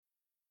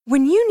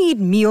When you need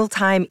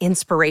mealtime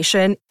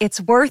inspiration,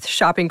 it's worth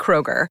shopping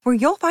Kroger, where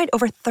you'll find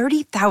over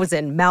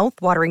 30,000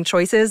 mouth-watering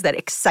choices that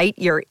excite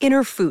your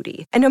inner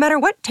foodie. And no matter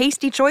what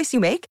tasty choice you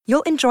make,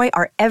 you'll enjoy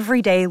our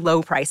everyday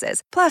low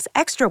prices, plus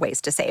extra ways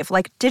to save,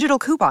 like digital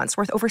coupons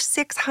worth over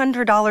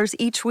 $600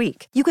 each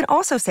week. You can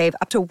also save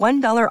up to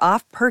 $1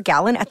 off per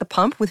gallon at the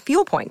pump with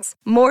fuel points.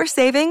 More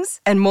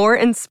savings and more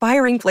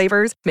inspiring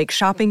flavors make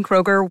shopping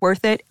Kroger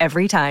worth it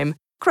every time.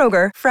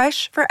 Kroger,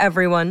 fresh for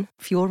everyone.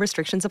 Fuel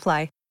restrictions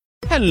apply.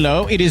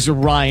 Hello, it is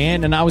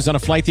Ryan, and I was on a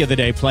flight the other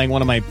day playing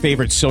one of my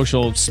favorite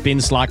social spin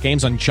slot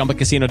games on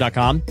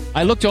ChumbaCasino.com.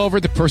 I looked over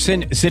at the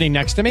person sitting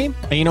next to me,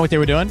 and you know what they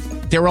were doing?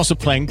 They were also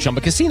playing Chumba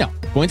Casino.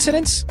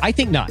 Coincidence? I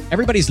think not.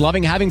 Everybody's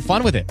loving having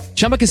fun with it.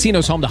 Chumba Casino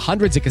is home to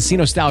hundreds of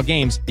casino-style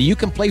games that you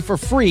can play for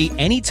free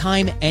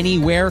anytime,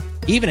 anywhere,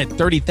 even at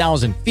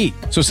 30,000 feet.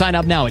 So sign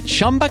up now at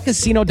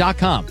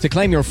ChumbaCasino.com to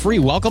claim your free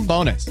welcome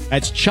bonus.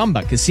 That's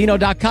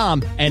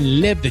ChumbaCasino.com and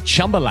live the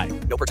Chumba life.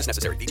 No purchase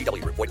necessary.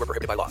 VGW. Void where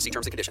prohibited by law. See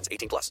terms and conditions.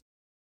 18+.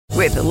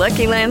 With the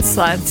Lucky Land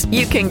Slots,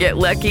 you can get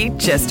lucky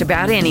just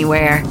about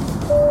anywhere.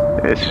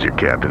 This is your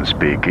captain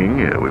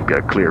speaking. We've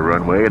got clear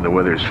runway and the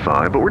weather's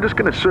fine, but we're just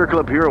going to circle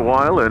up here a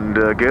while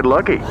and get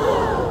lucky.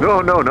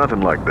 No,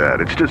 nothing like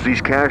that. It's just these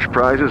cash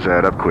prizes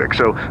add up quick.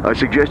 So I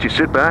suggest you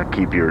sit back,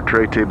 keep your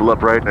tray table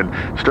upright, and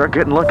start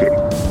getting lucky.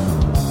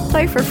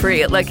 Play for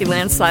free at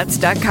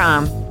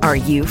LuckyLandSlots.com. Are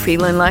you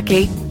feeling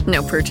lucky?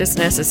 No purchase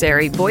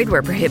necessary. Void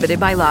where prohibited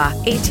by law.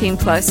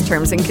 18+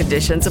 terms and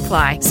conditions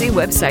apply. See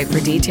website for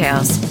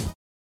details.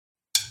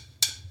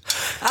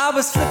 I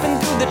was flipping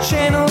through the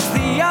channels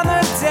the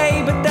other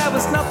day, but there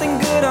was nothing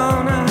good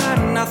on, I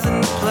had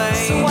nothing to play.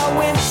 So I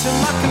went to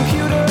my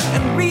computer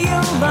and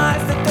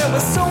realized that there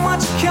was so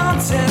much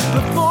content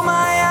before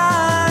my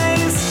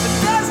eyes. But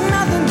there's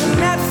nothing but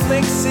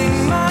Netflix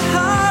in my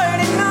heart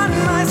and on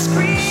my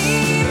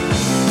screen.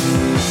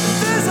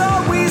 There's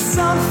always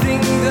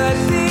something that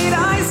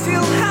I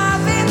still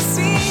haven't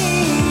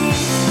seen.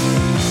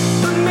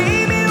 But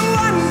maybe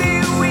one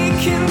day we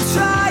can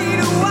try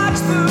to watch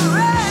the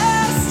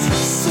rest.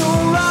 So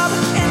Rob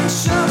and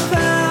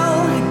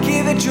Chappelle,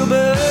 give it your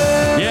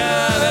best.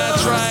 Yeah,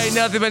 that's right.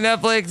 Nothing But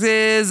Netflix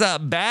is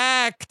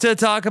back to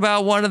talk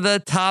about one of the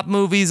top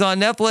movies on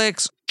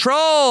Netflix,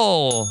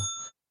 Troll.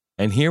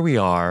 And here we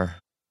are.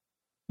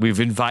 We've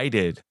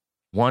invited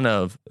one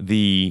of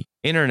the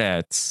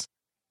internet's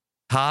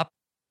top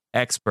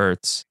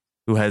experts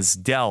who has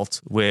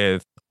dealt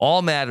with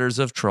all matters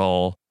of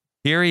Troll.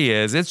 Here he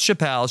is. It's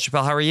Chappelle.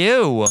 Chappelle, how are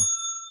you?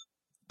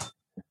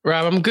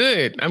 Rob, I'm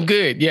good.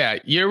 Yeah,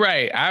 you're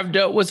right. I've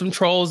dealt with some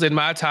trolls in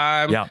my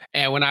time. Yeah.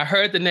 And when I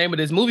heard the name of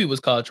this movie was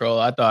called Troll,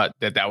 I thought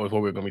that was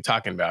what we were going to be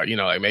talking about. You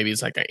know, like maybe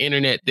it's like an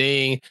internet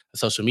thing, a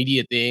social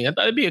media thing. I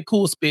thought it'd be a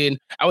cool spin.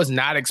 I was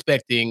not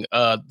expecting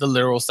the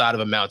literal side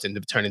of a mountain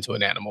to turn into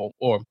an animal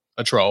or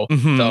a troll.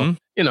 Mm-hmm. So,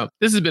 you know,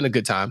 this has been a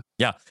good time.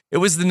 Yeah. It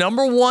was the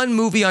 #1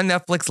 movie on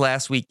Netflix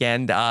last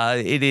weekend.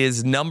 It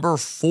is number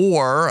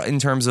 4 in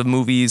terms of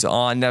movies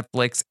on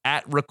Netflix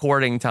at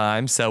recording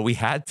time. So we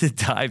had to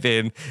dive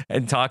in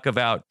and talk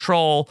about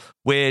Troll,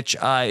 which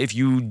if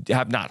you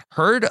have not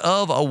heard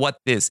of what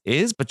this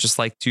is, but just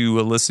like to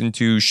listen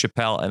to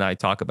Chappelle and I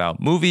talk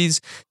about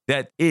movies,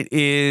 that it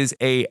is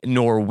a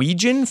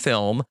Norwegian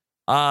film,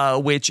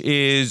 which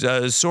is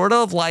sort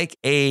of like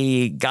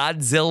a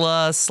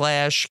Godzilla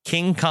 /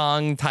 King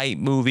Kong type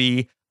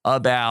movie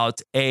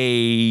about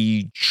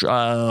a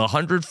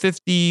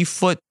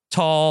 150-foot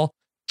tall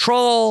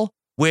troll,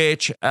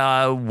 which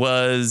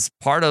was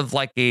part of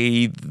like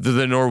the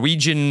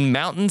Norwegian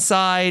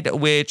mountainside,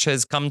 which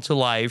has come to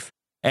life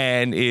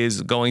and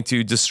is going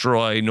to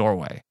destroy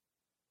Norway.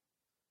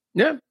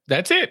 Yeah,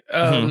 that's it.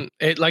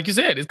 It, like you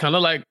said, it's kind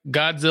of like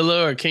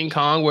Godzilla or King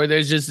Kong, where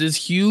there's just this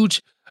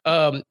huge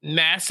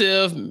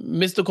massive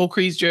mystical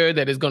creature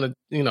that is going to,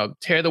 you know,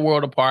 tear the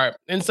world apart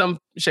in some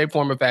shape,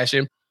 form, or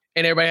fashion.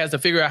 And everybody has to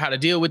figure out how to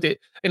deal with it.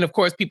 And of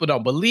course, people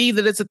don't believe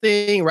that it's a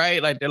thing,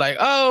 right? Like they're like,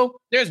 oh,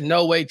 there's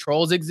no way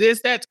trolls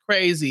exist. That's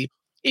crazy.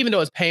 Even though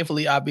it's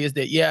painfully obvious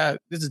that, yeah,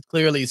 this is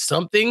clearly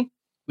something.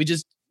 We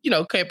just, you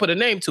know, can't put a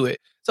name to it.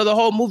 So the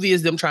whole movie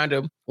is them trying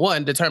to,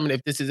 one, determine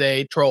if this is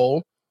a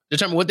troll,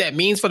 determine what that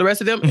means for the rest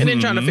of them, and then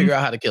trying to figure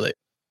out how to kill it.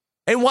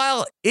 And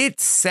while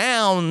it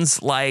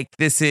sounds like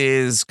this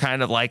is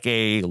kind of like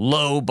a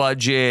low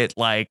budget,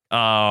 like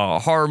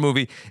horror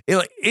movie,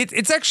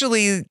 it's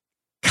actually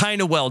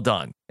kind of well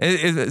done.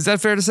 Is that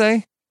fair to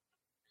say?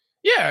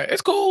 Yeah,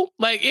 it's cool.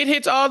 Like it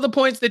hits all the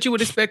points that you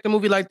would expect a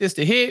movie like this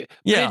to hit.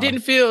 Yeah. But it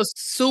didn't feel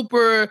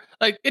super,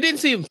 like it didn't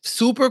seem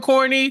super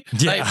corny.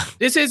 Yeah. Like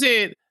this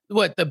isn't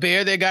the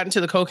bear that got into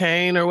the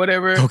cocaine or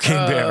whatever.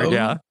 Cocaine bear,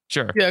 yeah.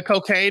 Sure. Yeah,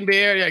 Cocaine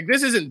Bear. Like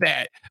this isn't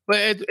that, but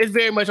it's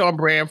very much on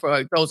brand for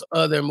like those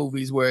other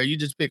movies where you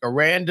just pick a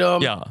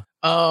random,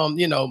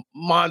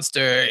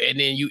 monster and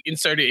then you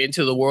insert it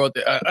into the world,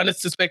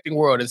 unsuspecting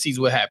world, and sees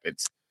what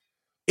happens.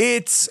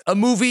 It's a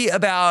movie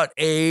about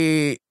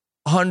a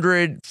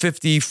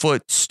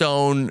 150-foot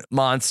stone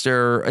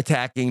monster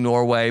attacking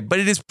Norway, but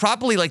it is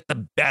probably like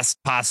the best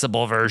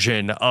possible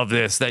version of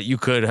this that you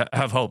could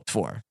have hoped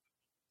for.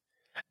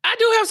 I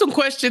do have some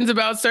questions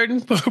about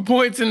certain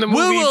points in the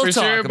movie We will for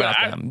talk sure. about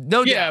But them.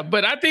 No doubt.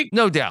 but I think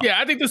No doubt. Yeah,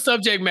 I think the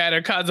subject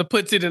matter kind of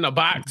puts it in a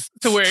box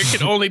to where it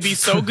can only be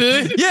so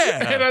good.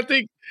 Yeah. And I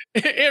think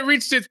it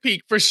reached its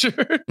peak for sure.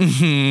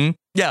 Mm-hmm.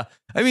 Yeah.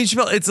 I mean,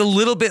 Chappelle, it's a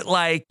little bit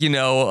like,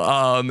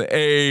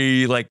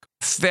 a like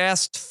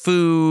fast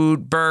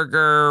food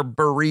burger,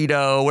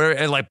 burrito, where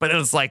and like, but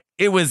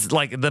it was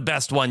like the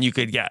best one you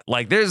could get.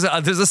 Like there's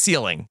a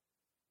ceiling.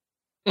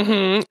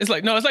 Mm-hmm. It's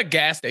like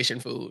gas station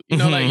food.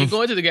 Like you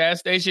go into the gas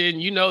station,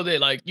 you know that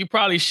like you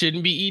probably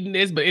shouldn't be eating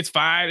this, but it's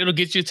fine. It'll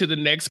get you to the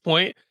next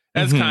point.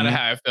 That's kind of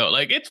how I felt.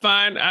 Like it's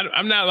fine.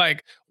 I'm not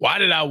like, why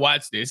did I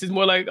watch this? It's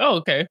more like, oh,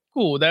 okay,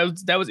 cool.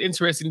 That was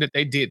interesting that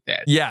they did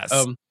that. Yes.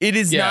 It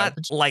is not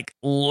like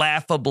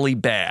laughably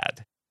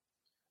bad.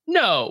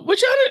 No,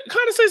 which I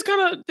kind of say is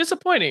kind of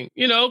disappointing.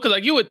 Because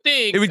like you would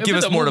think It would give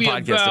it's us a more to movie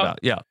podcast about.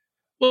 Yeah.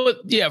 Well,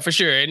 yeah, for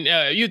sure.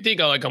 And you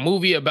think of like a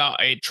movie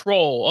about a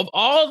troll. Of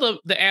all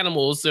the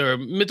animals or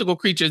mythical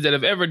creatures that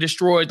have ever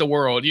destroyed the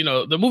world,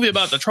 the movie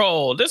about the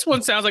troll, this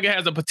one sounds like it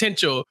has the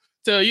potential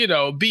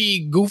to,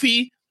 be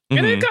goofy.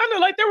 And it kind of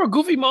like there were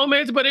goofy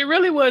moments, but it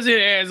really wasn't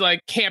as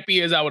like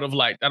campy as I would have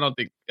liked. I don't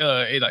think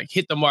it like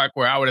hit the mark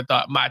where I would have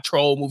thought my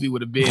troll movie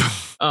would have been.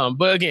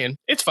 But again,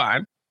 it's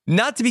fine.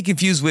 Not to be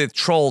confused with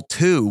Troll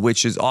 2,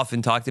 which is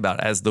often talked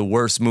about as the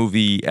worst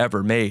movie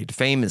ever made,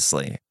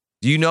 famously.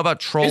 Do you know about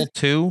Troll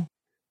 2?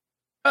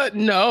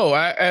 No.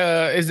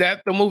 Is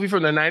that the movie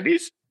from the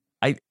 90s?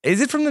 Is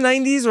it from the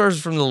 90s or is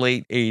it from the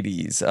late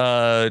 80s?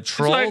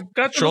 Troll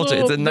 2.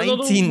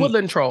 It's a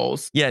Woodland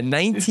Trolls. Yeah,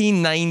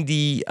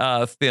 1990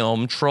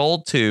 film,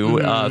 Troll 2,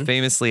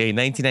 famously a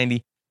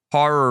 1990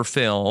 horror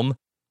film.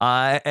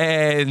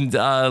 And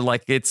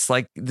it's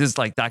like there's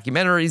like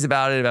documentaries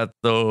about it, about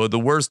the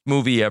worst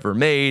movie ever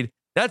made.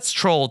 That's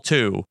Troll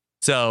 2.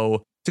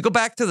 So to go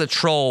back to the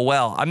Troll,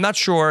 well, I'm not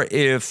sure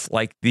if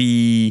like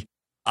the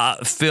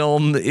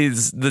film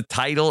the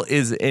title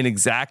is an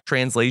exact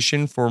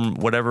translation from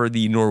whatever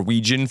the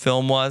Norwegian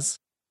film was.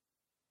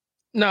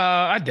 No,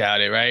 I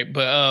doubt it, right?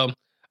 But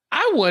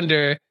I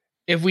wonder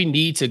if we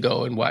need to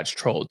go and watch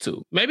Troll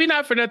 2. Maybe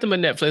not for nothing but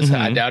Netflix.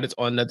 I doubt it's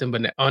on nothing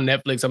but on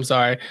Netflix. I'm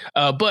sorry.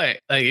 But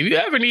like, if you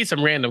ever need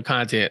some random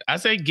content, I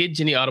say get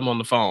Jenny Autumn on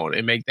the phone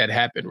and make that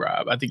happen,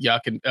 Rob. I think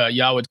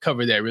y'all would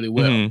cover that really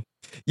well.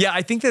 Yeah,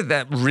 I think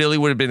that really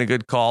would have been a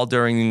good call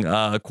during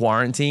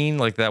quarantine.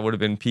 Like that would have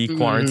been peak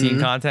quarantine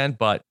content.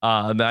 But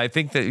I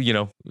think that,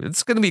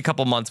 it's going to be a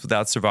couple months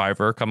without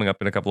Survivor coming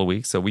up in a couple of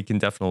weeks. So we can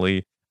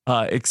definitely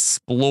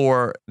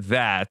explore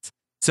that.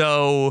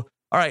 So,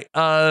 all right.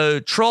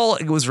 Troll,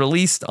 it was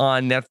released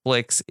on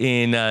Netflix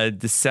in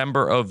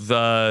December of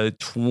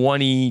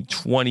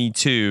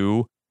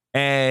 2022.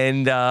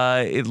 And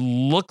it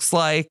looks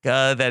like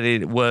that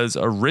it was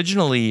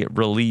originally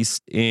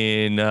released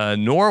in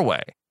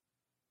Norway.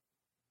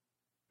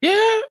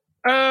 Yeah.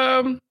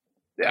 I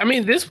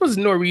mean, this was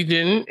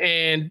Norwegian,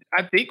 and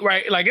I think,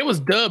 right, like it was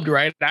dubbed,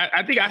 right?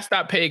 I think I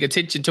stopped paying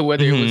attention to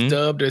whether it was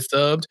dubbed or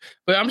subbed,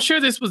 but I'm sure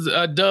this was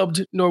a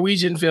dubbed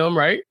Norwegian film,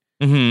 right?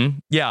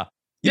 Yeah.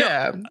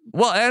 Yeah.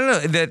 Well, I don't know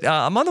that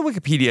I'm on the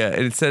Wikipedia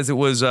and it says it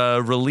was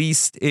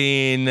released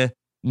in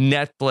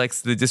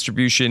Netflix. The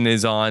distribution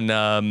is on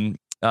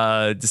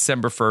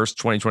December 1st,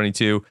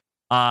 2022.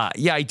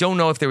 I don't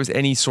know if there was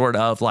any sort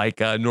of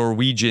like a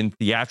Norwegian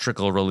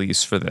theatrical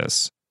release for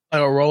this. A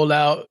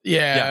rollout.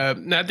 Yeah.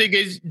 I think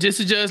this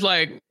is just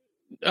like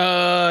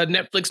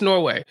Netflix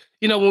Norway.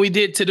 When we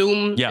did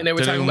Tudum and they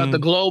were talking about the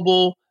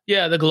global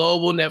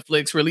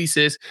Netflix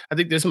releases, I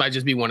think this might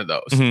just be one of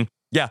those.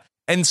 Yeah.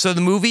 And so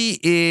the movie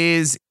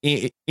is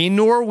in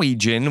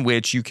Norwegian,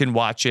 which you can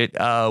watch it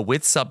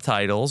with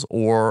subtitles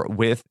or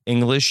with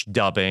English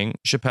dubbing.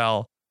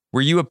 Chappelle,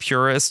 were you a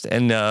purist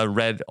and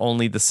read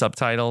only the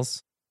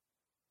subtitles?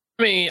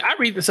 I mean, I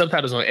read the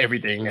subtitles on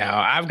everything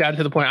now. I've gotten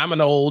to the point, I'm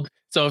an old,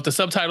 so if the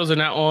subtitles are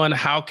not on,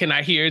 how can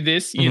I hear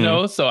this?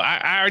 So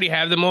I already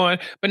have them on.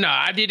 But no,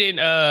 I didn't.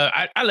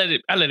 I let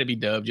it be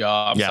dubbed,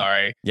 y'all. I'm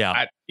sorry.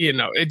 Yeah.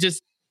 It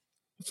just,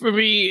 for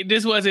me,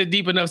 this wasn't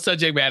deep enough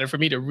subject matter for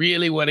me to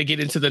really want to get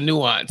into the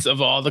nuance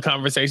of all the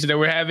conversation that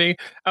we're having.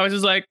 I was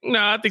just like, no,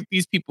 I think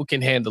these people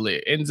can handle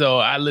it. And so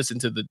I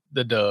listened to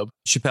the dub.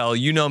 Chappelle,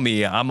 you know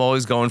me. I'm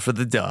always going for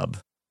the dub.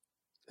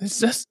 It's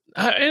just,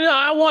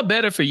 I want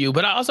better for you,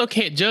 but I also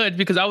can't judge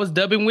because I was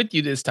dubbing with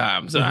you this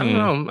time. So I don't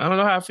know. I don't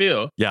know how I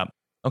feel. Yeah.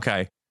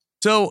 Okay.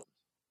 So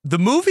the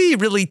movie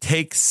really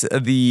takes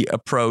the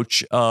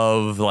approach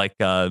of like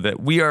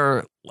that we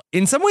are,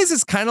 in some ways,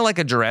 it's kind of like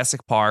a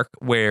Jurassic Park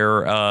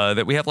where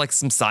that we have like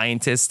some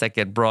scientists that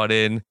get brought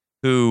in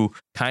who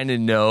kind of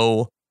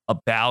know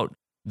about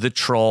the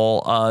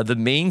troll. The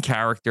main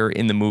character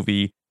in the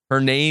movie,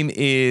 her name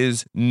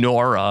is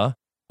Nora.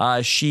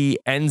 She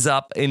ends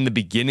up in the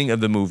beginning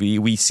of the movie.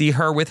 We see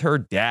her with her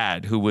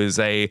dad, who was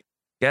I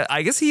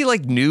guess he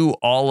like knew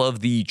all of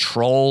the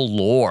troll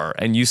lore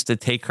and used to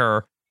take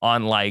her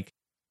on like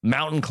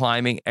mountain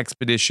climbing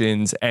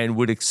expeditions and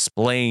would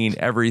explain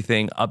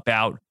everything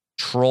about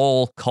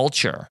troll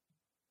culture.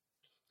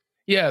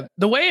 Yeah,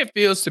 the way it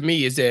feels to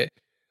me is that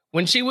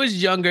when she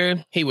was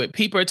younger, he would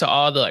peep her to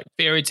all the like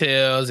fairy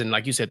tales and,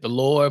 like you said, the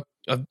lore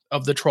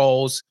of the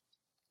trolls.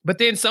 But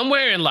then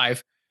somewhere in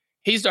life,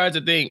 he started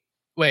to think,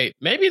 wait,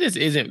 maybe this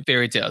isn't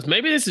fairy tales.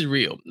 Maybe this is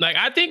real. Like,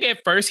 I think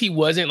at first he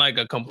wasn't like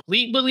a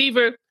complete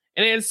believer.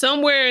 And then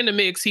somewhere in the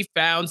mix, he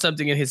found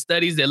something in his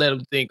studies that let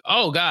him think,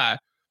 oh God,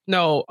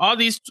 no, all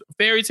these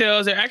fairy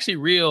tales are actually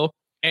real.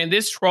 And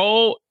this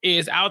troll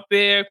is out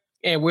there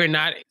and we're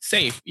not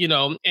safe, you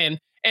know, and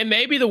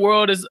maybe the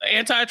world is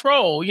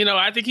anti-troll. You know,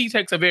 I think he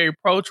takes a very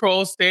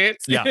pro-troll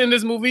stance in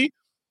this movie.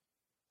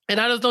 And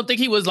I just don't think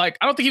he was like,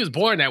 I don't think he was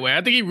born that way.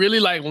 I think he really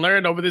like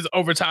learned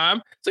over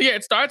time. So yeah,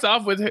 it starts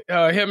off with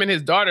him and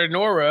his daughter,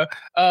 Nora.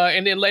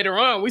 And then later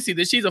on, we see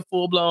that she's a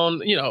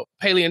full-blown, you know,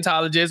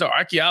 paleontologist or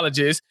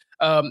archaeologist.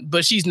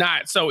 But she's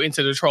not so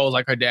into the trolls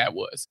like her dad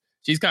was.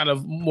 She's kind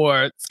of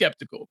more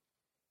skeptical.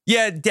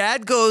 Yeah,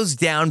 Dad goes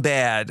down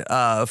bad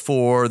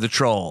for the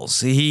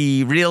trolls.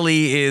 He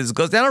really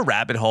goes down a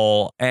rabbit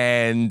hole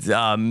and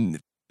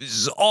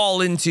is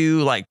all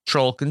into like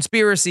troll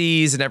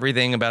conspiracies and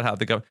everything about how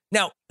the government.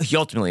 Now, he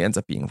ultimately ends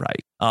up being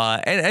right.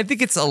 And I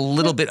think it's a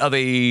little bit of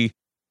a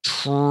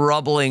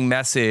troubling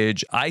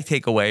message I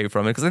take away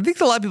from it, because I think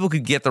a lot of people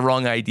could get the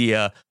wrong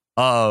idea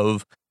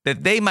of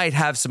that they might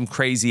have some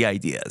crazy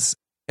ideas.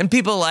 And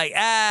people like,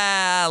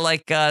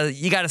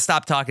 you got to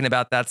stop talking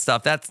about that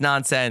stuff. That's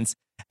nonsense.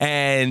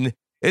 And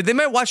they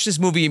might watch this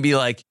movie and be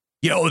like,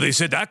 yo, they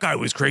said that guy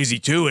was crazy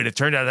too. And it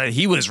turned out that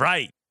he was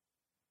right.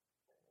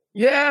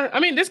 Yeah, I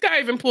mean, this guy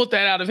even pulled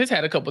that out of his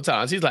head a couple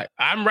times. He's like,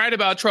 I'm right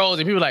about trolls.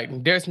 And people are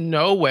like, there's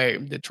no way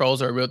that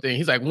trolls are a real thing.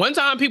 He's like, one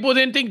time people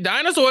didn't think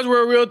dinosaurs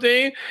were a real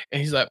thing.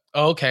 And he's like,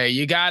 okay,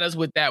 you got us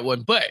with that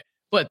one. But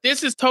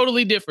this is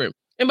totally different.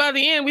 And by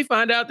the end, we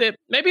find out that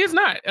maybe it's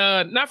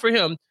not for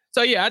him.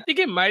 So yeah, I think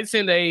it might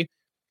send a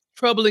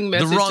troubling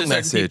message. The wrong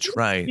message, people.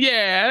 Right.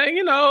 Yeah,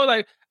 you know,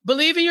 like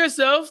believe in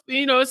yourself,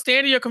 you know,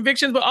 stand in your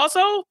convictions, but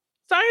also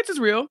science is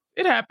real.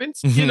 It happens,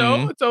 you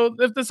know? So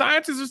if the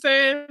scientists are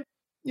saying,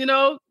 you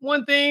know,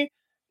 one thing,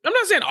 I'm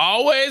not saying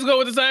always go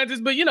with the scientists,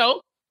 but, you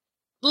know,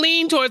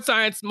 lean towards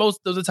science most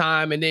of the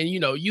time and then, you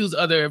know, use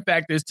other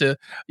factors to,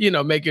 you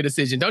know, make your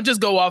decision. Don't just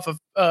go off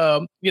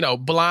of, you know,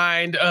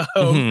 blind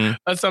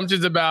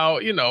assumptions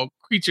about, you know,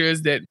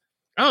 creatures that,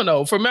 I don't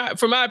know. From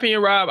my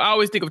opinion, Rob, I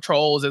always think of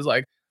trolls as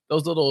like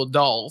those little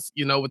dolls,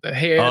 you know, with the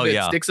hair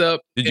that sticks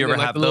up. Did you ever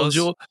have those?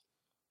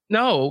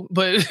 No,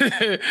 but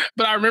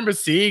but I remember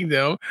seeing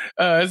them.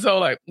 So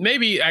like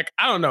maybe like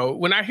I don't know.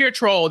 When I hear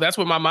troll, that's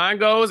where my mind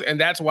goes, and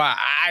that's why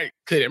I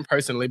couldn't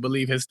personally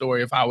believe his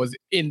story if I was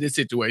in this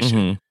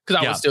situation,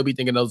 because I would still be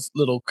thinking those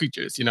little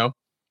creatures, you know.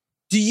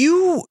 Do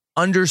you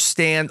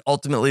understand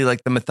ultimately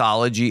like the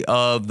mythology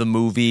of the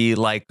movie?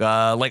 Like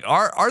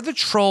are the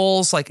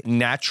trolls like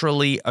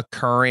naturally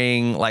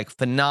occurring like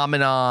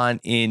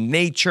phenomenon in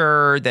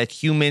nature that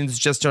humans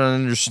just don't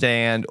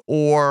understand,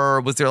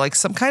 or was there like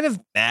some kind of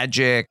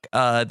magic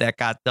that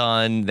got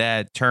done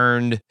that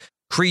turned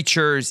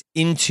creatures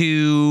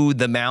into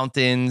the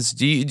mountains?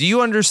 Do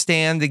you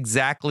understand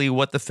exactly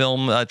what the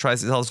film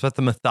tries to tell us about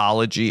the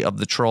mythology of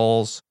the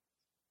trolls?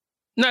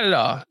 Not at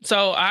all.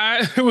 So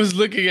I was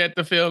looking at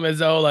the film as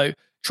though like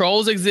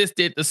trolls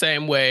existed the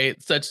same way,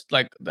 such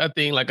like a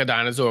thing like a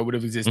dinosaur would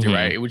have existed,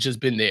 right? It would just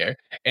been there.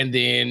 And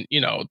then,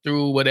 you know,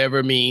 through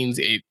whatever means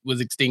it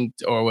was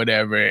extinct or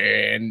whatever.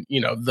 And,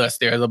 you know, thus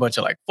there's a bunch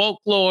of like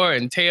folklore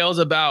and tales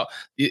about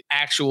the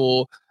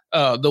actual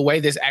the way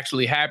this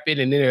actually happened.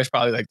 And then there's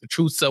probably like the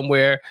truth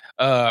somewhere.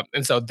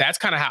 And so that's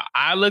kind of how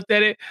I looked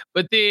at it.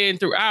 But then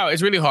throughout,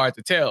 it's really hard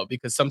to tell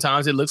because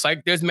sometimes it looks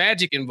like there's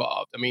magic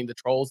involved. I mean, the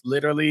trolls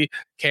literally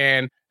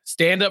can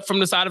stand up from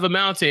the side of a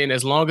mountain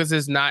as long as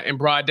it's not in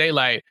broad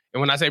daylight. And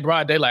when I say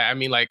broad daylight, I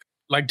mean like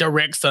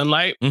direct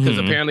sunlight, because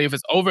apparently if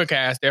it's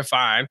overcast, they're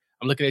fine.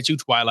 I'm looking at you,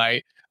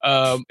 Twilight.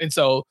 And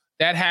so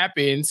that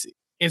happens.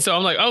 And so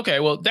I'm like, okay,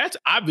 well, that's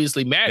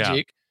obviously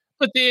magic. Yeah.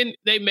 But then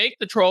they make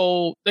the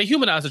troll, they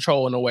humanize the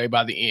troll in a way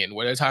by the end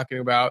where they're talking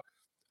about,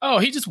 oh,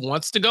 he just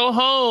wants to go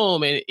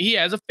home and he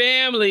has a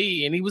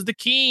family and he was the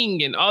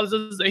king and all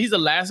this. He's the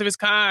last of his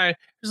kind.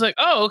 It's like,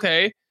 oh,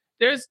 okay,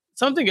 there's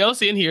something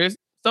else in here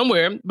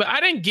somewhere. But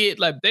I didn't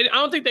get I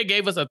don't think they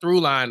gave us a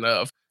through line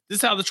of this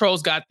is how the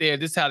trolls got there,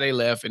 this is how they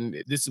left,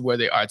 and this is where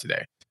they are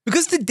today.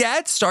 Because the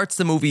dad starts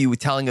the movie with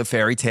telling a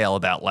fairy tale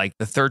about like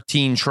the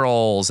 13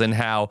 trolls and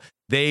how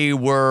they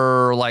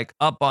were like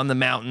up on the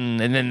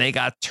mountain and then they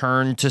got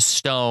turned to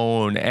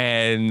stone,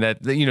 and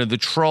that, you know, the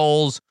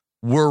trolls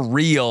were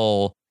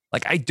real.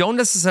 Like, I don't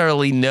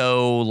necessarily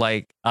know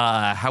like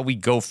how we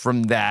go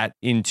from that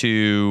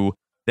into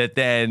that.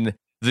 Then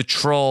the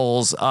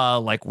trolls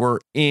like were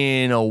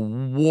in a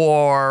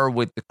war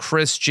with the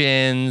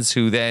Christians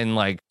who then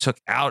like took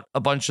out a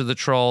bunch of the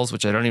trolls,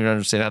 which I don't even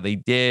understand how they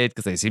did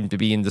because they seem to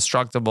be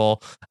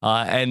indestructible.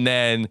 And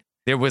then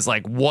there was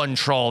like one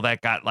troll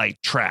that got like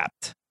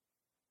trapped.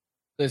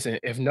 Listen,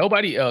 if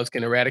nobody else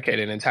can eradicate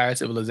an entire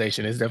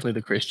civilization, it's definitely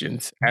the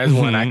Christians. As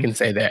one, I can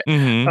say that.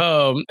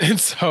 And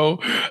so,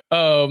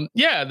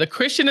 yeah, the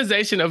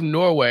Christianization of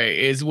Norway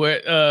is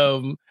what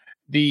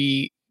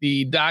the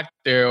the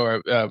doctor,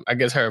 or I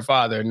guess her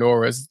father,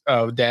 Nora's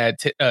dad,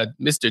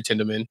 Mr.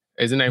 Tinderman,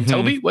 is his name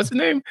Toby? What's his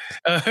name?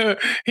 Tobias,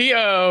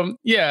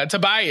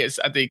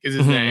 I think is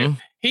his name.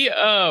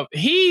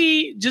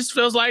 He just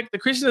feels like the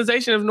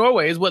Christianization of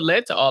Norway is what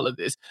led to all of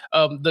this.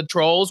 The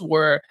trolls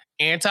were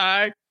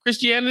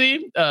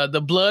anti-Christianity.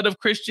 The blood of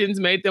Christians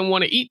made them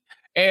want to eat.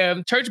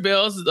 And church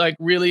bells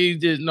really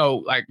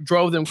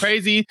drove them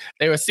crazy.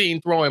 They were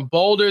seen throwing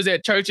boulders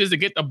at churches to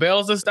get the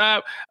bells to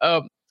stop.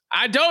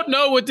 I don't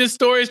know what this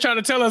story is trying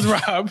to tell us,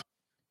 Rob.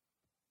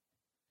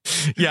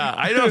 Yeah,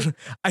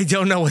 I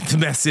don't know what the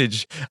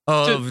message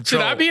of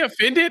should I be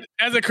offended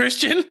as a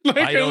Christian?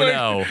 I don't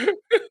know.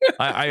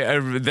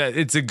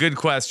 It's a good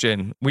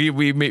question. We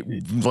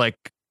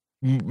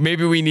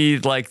maybe we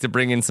need to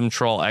bring in some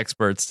troll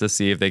experts to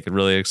see if they could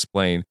really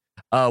explain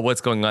what's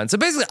going on. So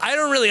basically, I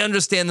don't really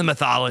understand the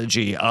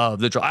mythology of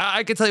the troll.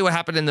 I could tell you what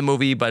happened in the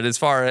movie, but as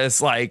far as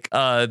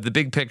the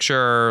big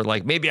picture,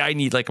 maybe I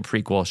need a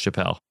prequel,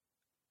 Chappelle.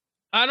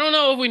 I don't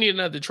know if we need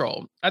another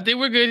troll. I think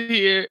we're good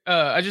here.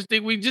 I just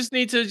think we just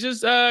need to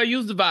use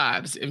the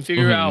vibes and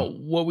figure out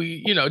what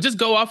we, just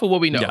go off of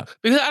what we know. Yeah.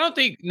 Because I don't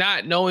think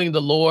not knowing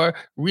the lore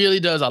really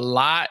does a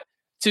lot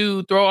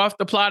to throw off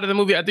the plot of the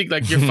movie. I think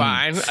you're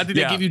fine. I think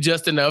they give you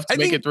just enough to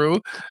make it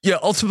through. Yeah,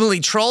 ultimately,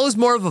 Troll is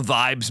more of a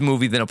vibes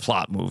movie than a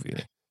plot movie.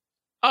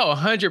 Oh,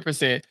 100%.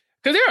 Because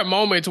there are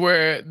moments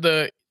where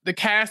the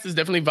cast is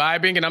definitely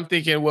vibing, and I'm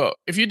thinking, well,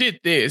 if you did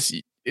this,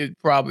 it'd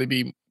probably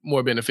be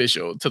more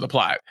beneficial to the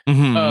plot.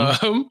 But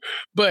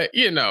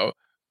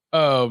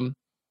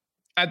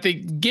I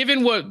think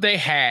given what they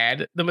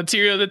had, the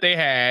material that they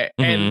had,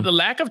 and the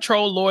lack of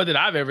troll lore that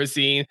I've ever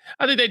seen,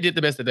 I think they did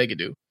the best that they could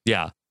do.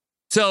 Yeah.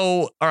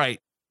 So, all right,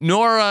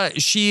 Nora,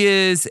 she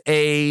is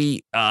a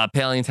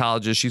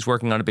paleontologist. She's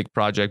working on a big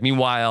project.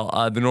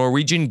 Meanwhile, the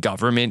Norwegian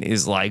government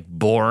is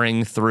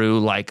boring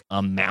through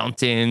a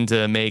mountain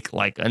to make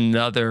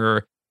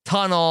another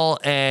tunnel,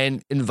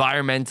 and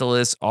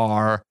environmentalists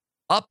are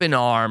up in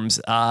arms.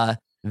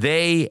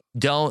 They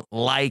don't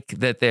like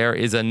that there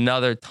is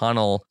another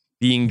tunnel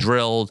being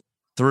drilled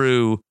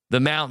through the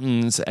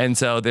mountains. And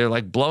so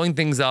they're blowing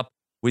things up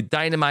with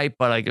dynamite.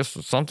 But I guess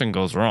something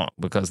goes wrong,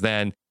 because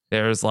then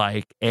there's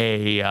a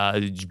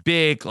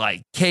big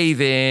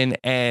cave in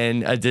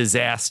and a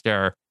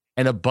disaster.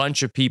 And a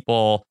bunch of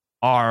people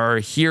are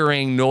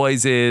hearing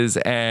noises,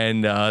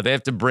 and they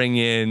have to bring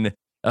in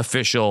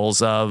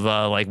officials of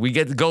we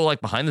get to go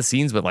behind the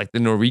scenes with the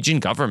Norwegian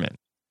government.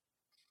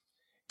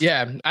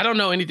 Yeah, I don't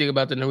know anything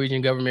about the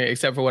Norwegian government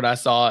except for what I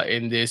saw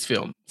in this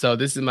film. So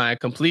this is my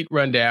complete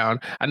rundown.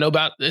 I know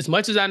about as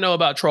much as I know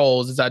about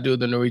trolls as I do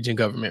the Norwegian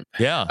government.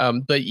 Yeah.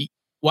 But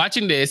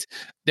watching this,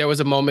 there was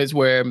a moment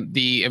where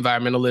the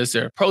environmentalists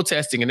are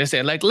protesting and they're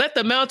saying let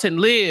the mountain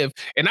live.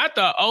 And I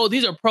thought, oh,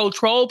 these are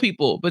pro-troll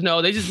people. But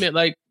no, they just meant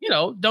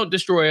don't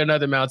destroy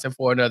another mountain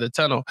for another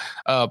tunnel.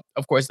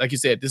 Of course, like you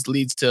said, this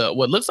leads to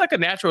what looks like a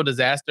natural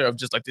disaster of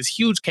just this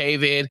huge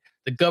cave in.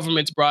 The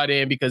government's brought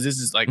in because this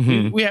is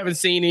we haven't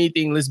seen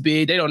anything this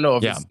big. They don't know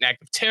if it's an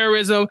act of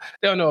terrorism.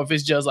 They don't know if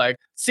it's just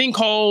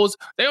sinkholes.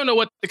 They don't know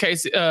what the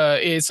case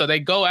is. So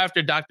they go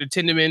after Dr.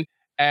 Tinderman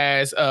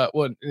as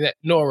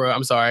Nora.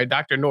 I'm sorry,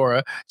 Dr.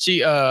 Nora.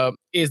 She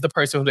is the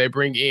person who they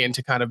bring in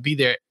to kind of be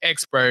their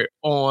expert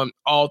on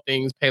all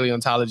things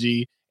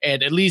paleontology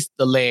and at least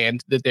the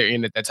land that they're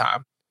in at that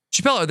time.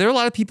 Chappelle, are there a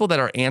lot of people that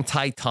are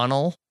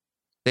anti-tunnel?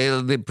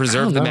 They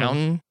preserve the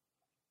mountain?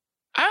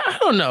 I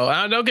don't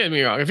know. Don't get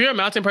me wrong. If you're a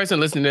mountain person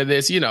listening to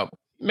this,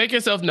 make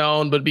yourself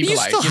known, but be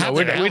polite.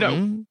 We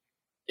don't.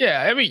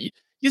 Yeah, I mean,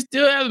 you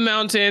still have a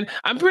mountain.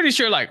 I'm pretty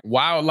sure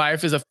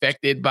wildlife is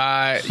affected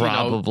by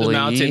the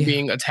mountain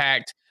being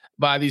attacked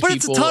by these people. But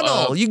it's a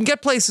tunnel. You can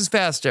get places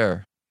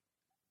faster.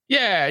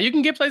 Yeah, you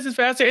can get places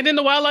faster, and then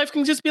the wildlife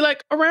can just be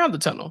around the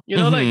tunnel.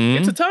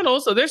 It's a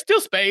tunnel, so there's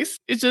still space.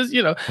 It's just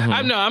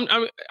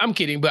I'm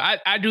kidding, but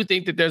I do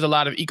think that there's a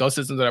lot of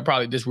ecosystems that are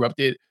probably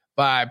disrupted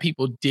by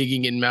people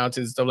digging in mountains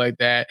and stuff like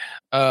that.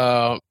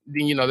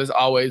 Then there's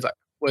always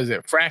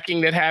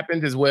fracking that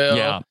happens as well.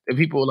 Yeah. And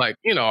people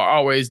are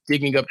always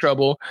digging up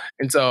trouble.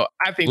 And so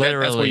I think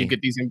that's where you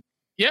get these.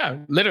 Yeah,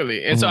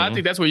 literally. And so I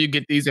think that's where you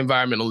get these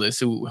environmentalists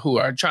who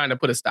are trying to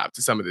put a stop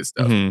to some of this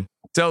stuff.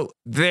 So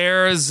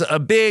there's a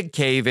big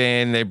cave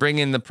in. They bring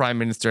in the prime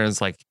minister and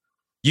it's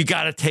you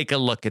got to take a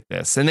look at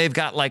this. And they've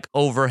got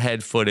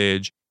overhead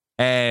footage,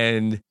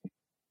 and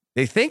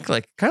they think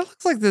kind of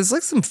looks like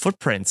there's some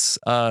footprints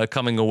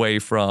coming away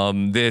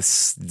from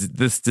this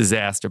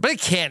disaster, but it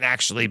can't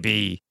actually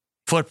be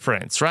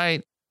footprints,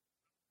 right?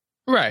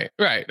 Right.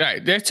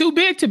 They're too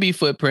big to be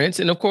footprints.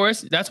 And of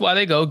course, that's why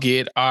they go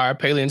get our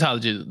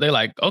paleontologists. They're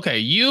like, okay,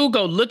 you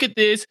go look at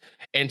this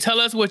and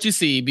tell us what you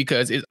see,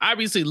 because it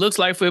obviously looks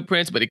like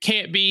footprints, but it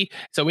can't be.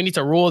 So we need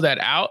to rule that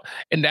out.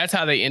 And that's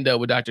how they end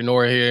up with Dr.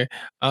 Nora here.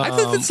 I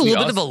think it's a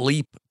little bit of a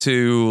leap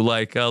to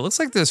looks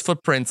like there's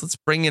footprints. Let's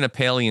bring in a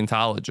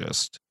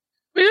paleontologist.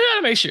 We just got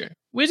to make sure.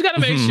 We just got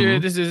to make sure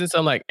this isn't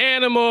some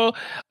animal.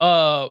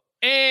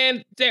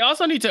 And they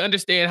also need to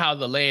understand how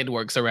the land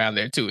works around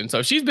there too. And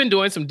so she's been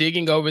doing some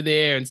digging over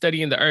there and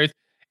studying the earth.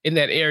 in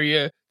that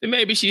area, then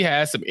maybe she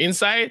has some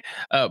insight.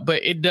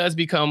 But it does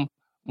become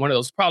one of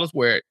those problems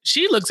where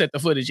she looks at the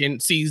footage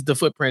and sees the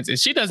footprints, and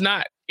she does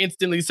not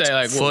instantly say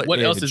like, well, what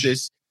else is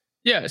this?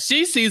 Yeah,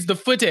 she sees the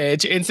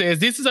footage and says,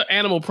 this is an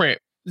animal print.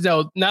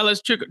 So now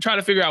let's try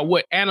to figure out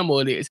what animal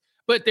it is.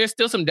 But there's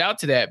still some doubt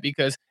to that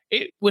because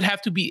it would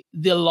have to be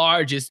the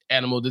largest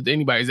animal that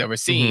anybody's ever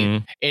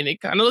seen. And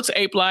it kind of looks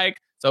ape-like.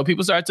 So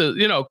people start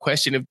to,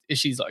 question if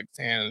she's like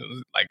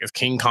saying, like, is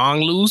King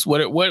Kong loose? What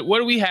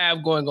do we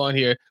have going on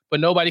here?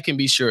 But nobody can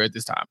be sure at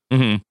this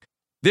time.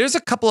 There's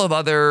a couple of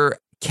other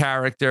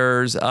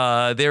characters.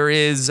 There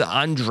is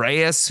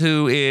Andreas,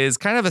 who is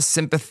kind of a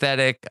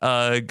sympathetic,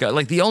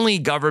 like the only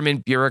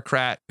government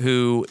bureaucrat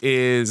who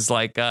is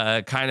like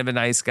kind of a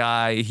nice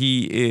guy.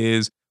 He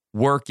is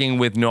working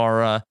with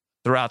Nora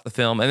throughout the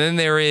film. And then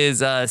there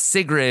is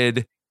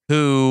Sigrid,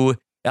 who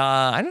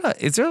I don't know,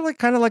 is there like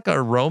kind of like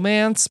a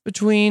romance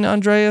between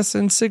Andreas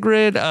and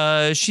Sigrid?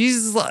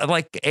 She's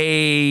like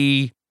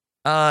a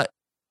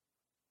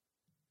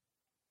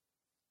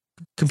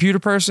computer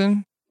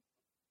person.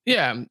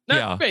 Yeah,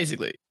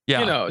 basically.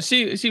 Yeah.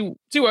 She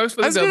works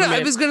for the government. I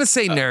was gonna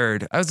say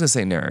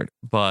nerd,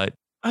 but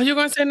are you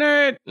gonna say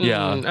nerd?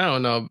 Yeah, I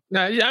don't know.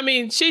 No, I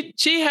mean, she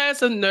has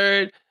some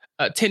nerd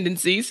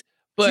tendencies,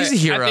 but she's a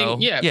hero. I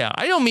think,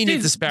 I don't mean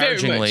it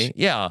disparagingly.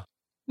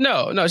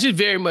 No, she's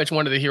very much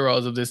one of the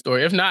heroes of this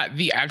story, if not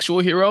the actual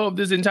hero of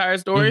this entire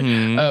story.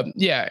 And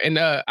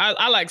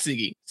I like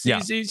Siggy.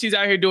 She's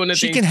out here doing the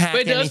thing. She can hack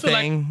but it does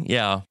anything.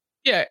 Yeah.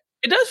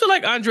 It does feel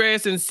like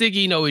Andreas and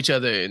Siggy know each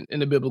other in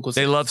the biblical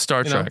sense. They love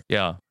Star Trek.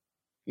 Yeah.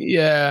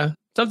 Yeah.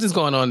 Something's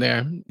going on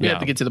there. We have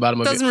to get to the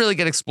bottom of it. Doesn't really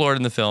get explored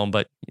in the film,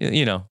 but,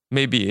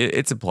 maybe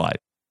it's implied.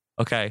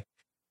 Okay.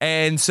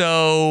 And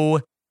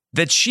so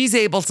that she's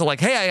able to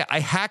like, hey, I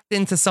hacked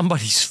into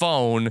somebody's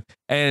phone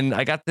and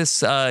I got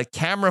this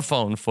camera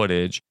phone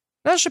footage.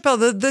 Now,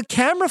 Chappelle, the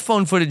camera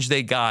phone footage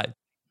they got,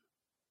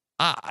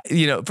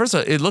 first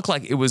of all, it looked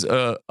like it was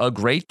a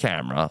great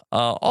camera.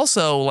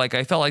 Also, like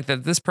I felt like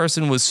that this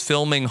person was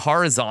filming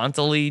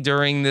horizontally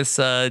during this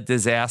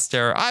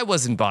disaster. I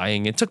wasn't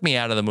buying it. It took me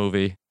out of the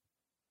movie.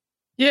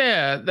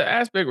 Yeah, the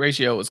aspect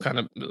ratio was kind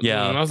of.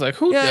 Yeah, and I was like,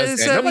 who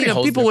does that?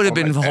 People would have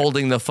been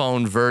holding the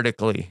phone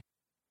vertically.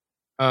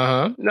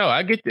 No,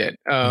 I get that.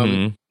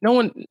 No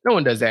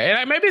one does that.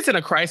 And maybe it's in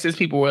a crisis.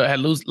 People had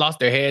lost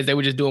their heads. They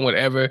were just doing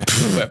whatever.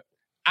 But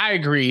I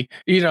agree.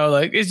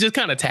 Like it's just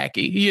kind of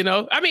tacky.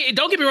 I mean,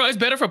 don't get me wrong. It's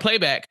better for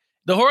playback.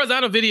 The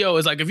horizontal video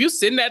is like if you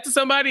send that to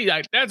somebody,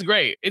 like that's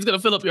great. It's gonna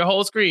fill up your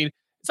whole screen.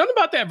 Something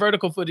about that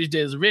vertical footage that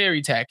is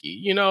very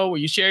tacky. Where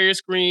you share your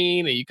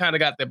screen and you kind of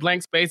got the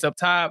blank space up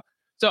top.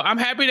 So I'm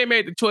happy they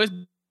made the choice.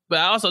 But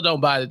I also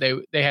don't buy that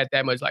they had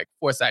that much like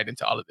foresight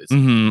into all of this.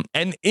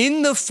 And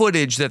in the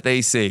footage that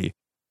they see,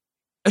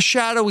 a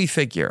shadowy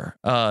figure.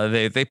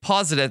 They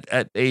pause it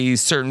at a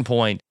certain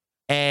point,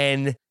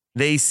 and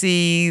they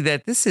see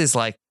that this is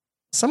like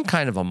some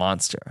kind of a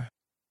monster.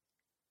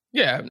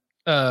 Yeah,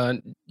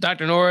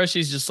 Dr. Nora,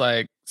 she's just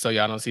like, so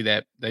y'all don't see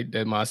that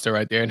monster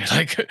right there, and they're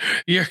like,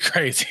 you're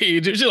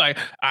crazy. She's like,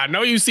 I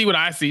know you see what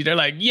I see. They're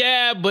like,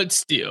 yeah, but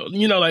still,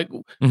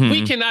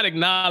 we cannot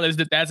acknowledge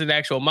that that's an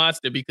actual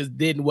monster because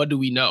then what do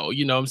we know?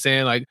 You know what I'm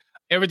saying? Like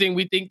everything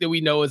we think that we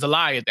know is a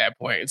lie at that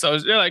point. So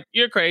they're like,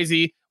 you're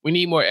crazy. We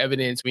need more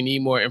evidence. We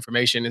need more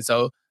information. And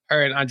so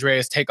her and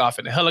Andreas take off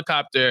in a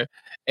helicopter,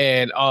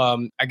 and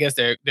I guess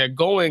they're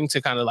going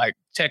to kind of like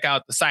check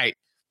out the site.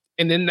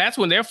 And then that's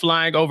when they're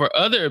flying over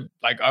other,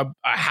 like a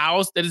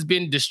house that has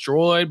been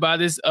destroyed by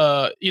this,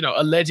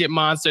 alleged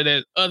monster,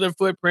 that other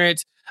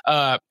footprints.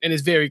 And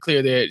it's very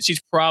clear that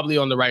she's probably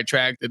on the right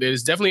track, that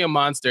there's definitely a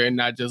monster and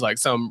not just like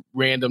some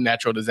random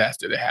natural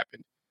disaster that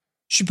happened.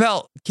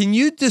 Chappelle, can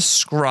you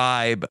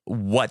describe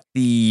what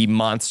the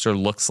monster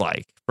looks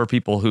like for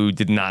people who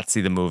did not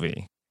see the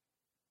movie?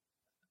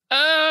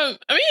 I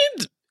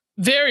mean,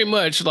 very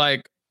much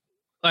like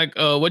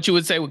what you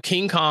would say with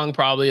King Kong,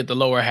 probably at the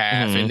lower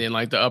half, and then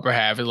like the upper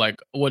half is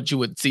like what you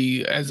would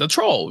see as a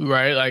troll,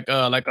 right? Like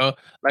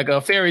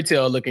a fairy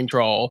tale looking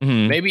troll,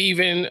 maybe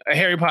even a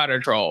Harry Potter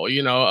troll.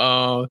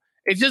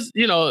 It just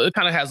it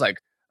kind of has like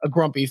a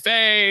grumpy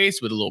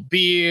face with a little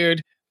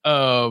beard,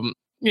 but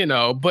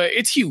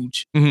it's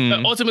huge.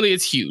 Ultimately,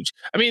 it's huge.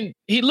 I mean,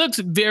 he looks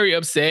very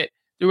upset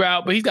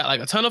throughout, but he's got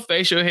like a ton of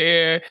facial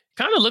hair.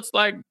 Kind of looks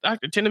like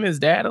Dr. Tinnaman's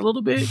dad a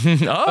little bit. Is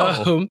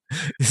that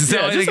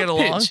why they get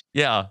along?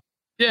 Yeah.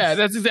 Yeah,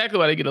 that's exactly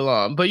why they get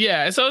along. But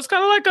yeah, so it's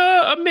kind of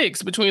like a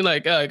mix between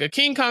like a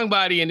King Kong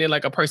body and then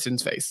like a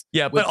person's face.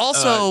 Yeah, but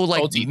also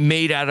like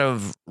made out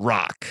of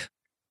rock.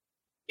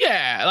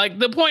 Yeah, like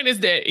the point is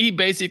that he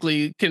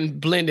basically can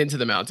blend into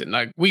the mountain.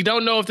 Like we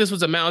don't know if this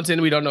was a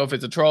mountain. We don't know if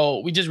it's a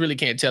troll. We just really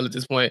can't tell at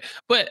this point.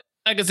 But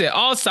like I said,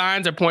 all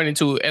signs are pointing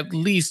to at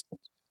least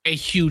a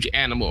huge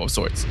animal of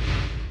sorts.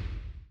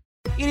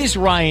 It is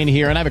Ryan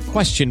here, and I have a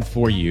question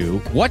for you.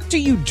 What do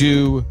you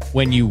do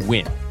when you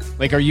win?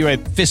 Like, are you a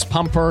fist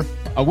pumper,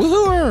 a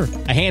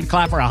woohooer, a hand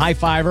clapper, a high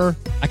fiver?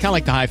 I kind of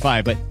like the high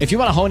five, but if you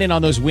want to hone in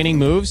on those winning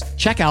moves,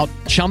 check out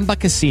Chumba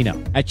Casino.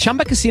 At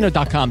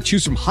ChumbaCasino.com,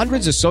 choose from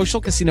hundreds of social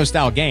casino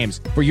style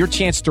games for your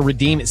chance to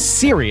redeem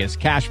serious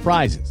cash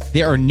prizes.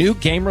 There are new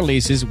game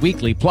releases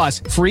weekly,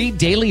 plus free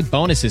daily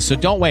bonuses. So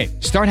don't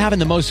wait. Start having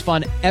the most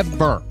fun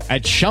ever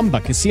at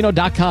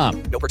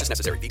ChumbaCasino.com. No purchase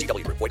necessary.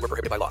 VGW Group. Void where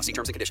prohibited by law. See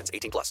terms and conditions.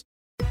 18+.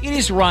 It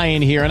is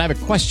Ryan here, and I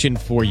have a question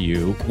for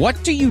you.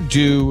 What do you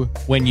do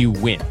when you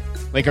win?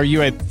 Like, are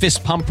you a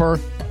fist pumper,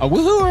 a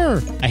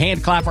woohooer, a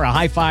hand clapper, a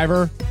high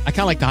fiver? I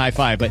kind of like the high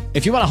five, but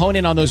if you want to hone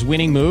in on those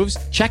winning moves,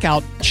 check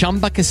out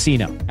Chumba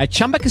Casino. At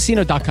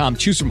ChumbaCasino.com,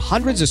 choose from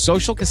hundreds of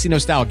social casino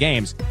style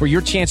games for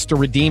your chance to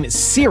redeem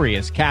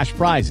serious cash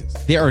prizes.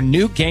 There are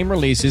new game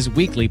releases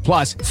weekly,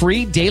 plus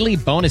free daily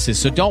bonuses.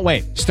 So don't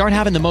wait. Start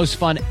having the most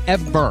fun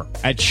ever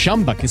at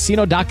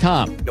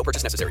ChumbaCasino.com. No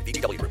purchase necessary.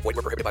 VGW Group. Void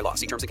where prohibited by law.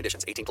 See terms and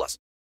conditions. 18+.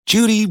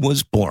 Judy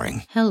was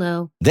boring.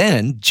 Hello.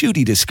 Then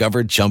Judy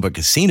discovered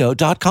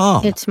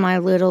ChumbaCasino.com. It's my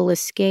little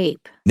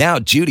escape. Now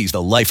Judy's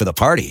the life of the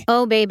party.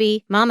 Oh,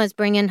 baby, mama's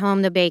bringing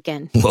home the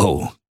bacon.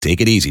 Whoa,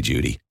 take it easy,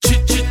 Judy.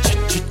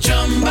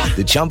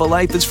 The Chumba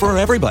life is for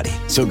everybody.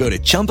 So go to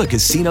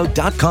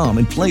ChumbaCasino.com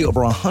and play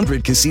over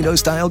 100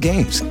 casino-style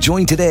games.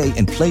 Join today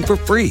and play for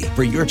free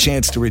for your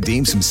chance to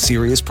redeem some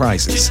serious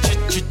prizes.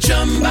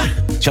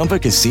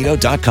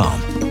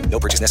 ChumbaCasino.com. No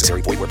purchase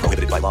necessary. Void where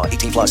prohibited by law.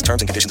 18+.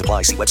 Terms and conditions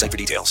apply. See website for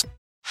details.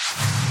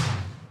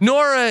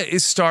 Nora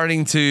is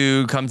starting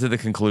to come to the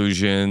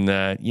conclusion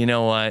that, you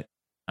know what?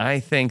 I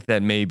think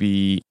that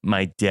maybe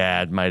my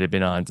dad might have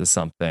been onto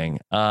something.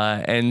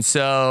 And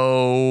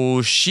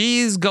so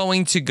she's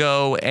going to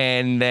go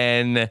and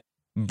then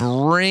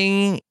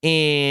bring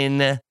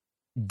in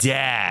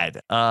dad.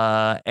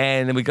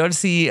 And then we go to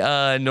see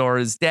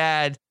Nora's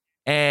dad,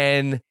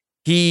 and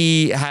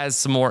he has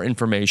some more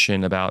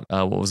information about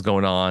what was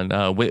going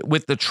on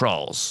with the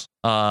trolls.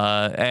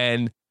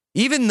 And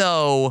even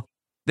though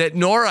that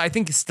Nora, I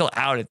think, is still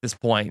out at this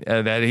point,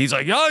 that he's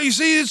like, oh, you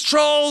see these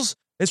trolls?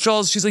 It's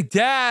trolls. She's like,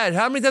 Dad,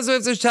 how many times do I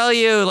have to tell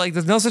you? Like,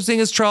 there's no such thing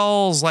as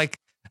trolls. Like,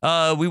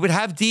 we would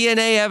have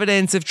DNA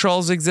evidence if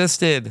trolls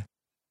existed.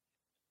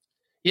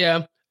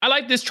 Yeah. I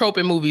like this trope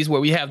in movies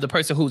where we have the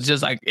person who's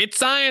just like, it's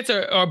science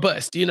or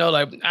bust. You know,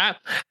 like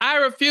I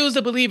refuse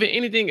to believe in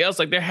anything else.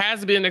 Like, there has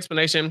to be an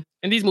explanation.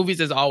 In these movies,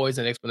 there's always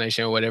an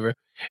explanation or whatever.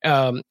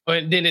 And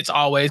then it's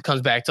always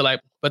comes back to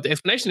like, but the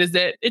explanation is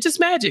that it's just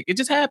magic. It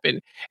just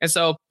happened. And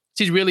so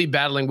she's really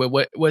battling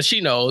with what she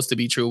knows to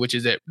be true, which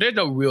is that there's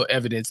no real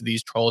evidence of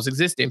these trolls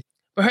existing.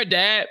 But her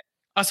dad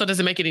also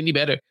doesn't make it any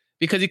better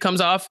because he comes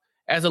off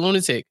as a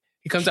lunatic.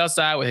 He comes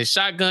outside with his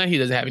shotgun. He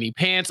doesn't have any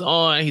pants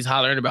on. He's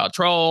hollering about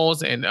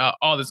trolls and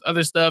all this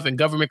other stuff and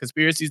government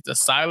conspiracies to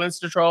silence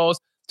the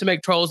trolls, to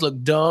make trolls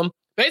look dumb.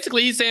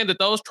 Basically, he's saying that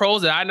those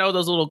trolls that I know,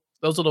 those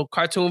little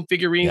cartoon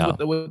figurines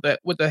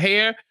with the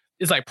hair,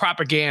 is like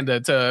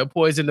propaganda to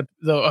poison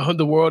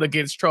the world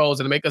against trolls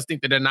and to make us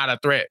think that they're not a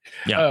threat.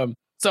 Yeah.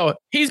 So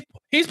he's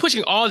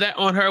pushing all that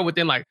on her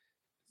within like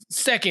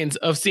seconds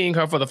of seeing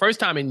her for the first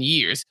time in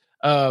years.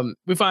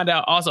 We find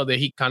out also that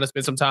he kind of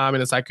spent some time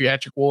in a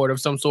psychiatric ward of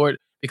some sort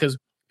because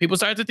people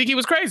started to think he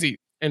was crazy.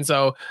 And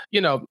so,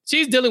 you know,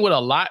 she's dealing with a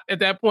lot at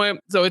that point.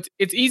 So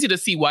it's easy to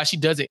see why she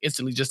doesn't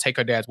instantly just take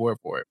her dad's word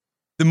for it.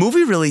 The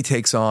movie really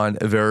takes on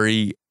a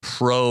very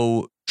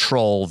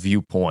pro-troll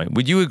viewpoint.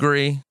 Would you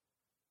agree?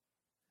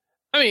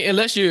 I mean,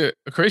 unless you're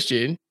a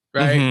Christian,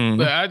 right? Mm-hmm.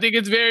 But I think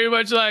it's very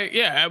much like,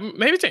 yeah,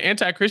 maybe it's an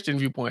anti-Christian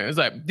viewpoint. It's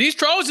like, these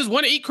trolls just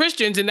want to eat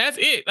Christians and that's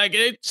it. Like,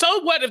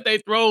 so what if they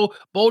throw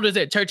boulders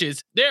at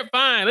churches? They're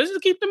fine. Let's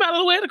just keep them out of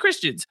the way of the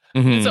Christians.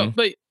 Mm-hmm. So,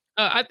 but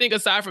I think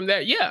aside from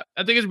that, yeah,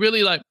 I think it's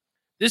really like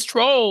this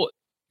troll,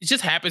 it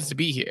just happens to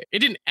be here. It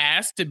didn't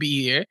ask to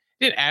be here. It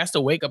didn't ask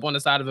to wake up on the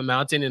side of a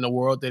mountain in a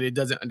world that it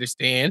doesn't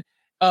understand.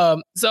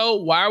 So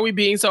why are we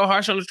being so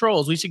harsh on the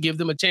trolls? We should give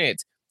them a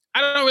chance.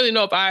 I don't really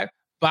know if I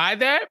buy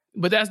that,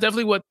 but that's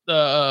definitely what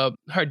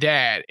her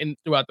dad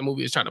throughout the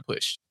movie is trying to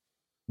push.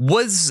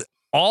 Was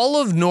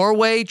all of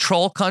Norway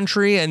troll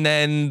country and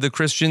then the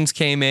Christians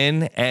came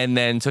in and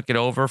then took it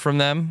over from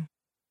them?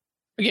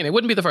 Again, it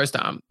wouldn't be the first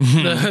time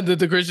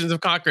the Christians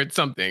have conquered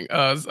something,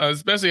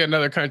 especially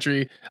another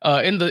country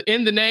in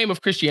the name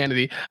of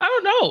Christianity. I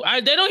don't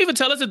know. They don't even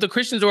tell us that the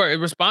Christians were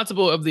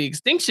responsible of the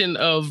extinction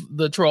of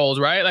the trolls,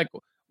 right? Like,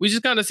 we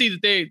just kind of see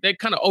that they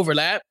kind of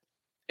overlap.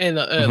 And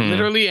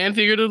literally and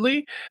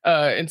figuratively.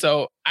 And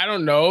so I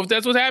don't know if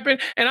that's what happened.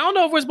 And I don't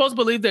know if we're supposed to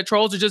believe that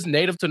trolls are just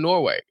native to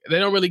Norway. They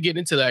don't really get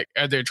into like,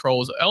 are there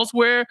trolls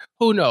elsewhere?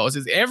 Who knows?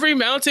 Is every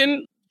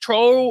mountain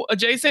troll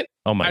adjacent?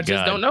 Oh my God. I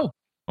just don't know.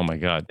 Oh my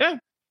God. Yeah.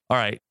 All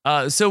right.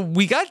 So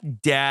we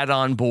got dad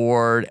on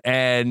board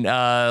and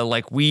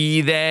we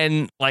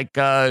then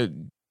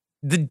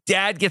the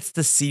dad gets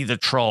to see the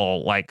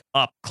troll like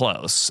up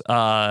close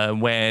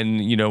when,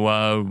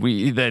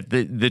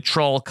 the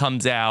troll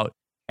comes out.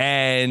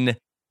 And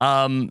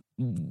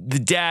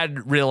the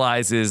dad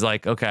realizes,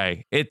 like,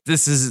 okay,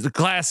 this is the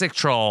classic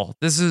troll.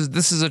 This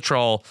is a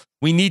troll.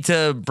 We need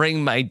to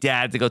bring my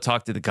dad to go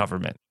talk to the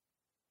government.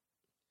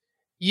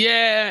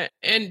 Yeah,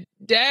 and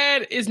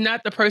dad is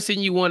not the person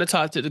you want to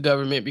talk to the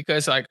government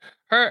because like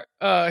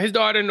his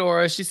daughter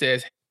Nora, she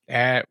says,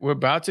 Dad, we're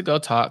about to go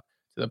talk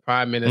to the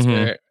Prime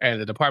Minister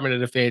and the Department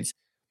of Defense.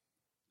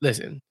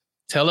 Listen,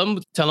 tell him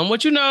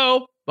what you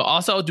know, but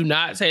also do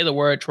not say the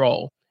word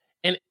troll.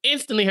 And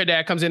instantly her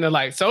dad comes in and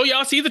like, so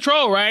y'all see the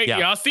troll, right? Yeah.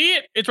 Y'all see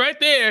it? It's right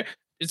there.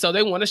 And so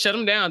they want to shut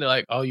him down. They're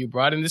like, oh, you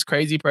brought in this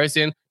crazy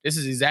person. This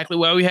is exactly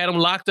why we had him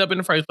locked up in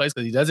the first place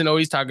because he doesn't know what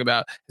he's talking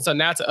about. And so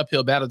now it's an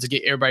uphill battle to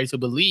get everybody to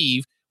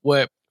believe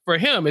what for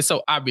him is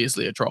so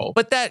obviously a troll.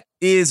 But that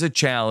is a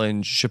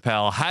challenge,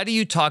 Chappelle. How do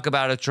you talk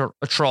about a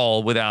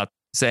troll without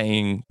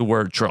saying the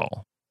word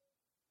troll?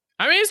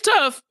 I mean, it's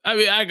tough. I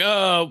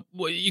mean,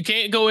 you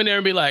can't go in there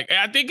and be like,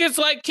 I think it's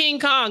like King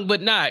Kong,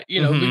 but not,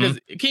 because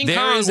King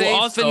Kong is will a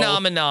also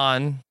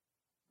phenomenon.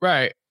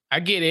 Right.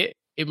 I get it.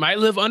 It might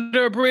live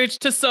under a bridge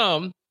to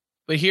some,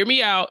 but hear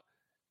me out.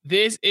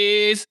 This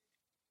is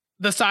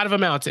the side of a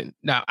mountain.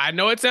 Now, I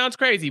know it sounds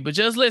crazy, but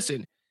just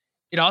listen.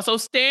 It also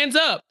stands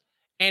up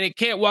and it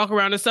can't walk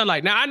around in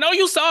sunlight. Now, I know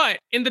you saw it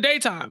in the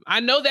daytime. I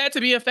know that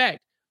to be a fact,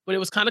 but it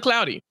was kind of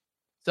cloudy.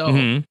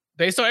 So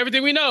based on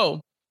everything we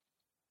know,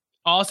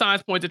 all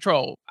signs point to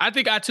troll. I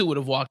think I too would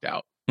have walked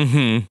out.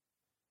 I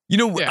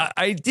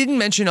didn't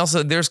mention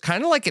also there's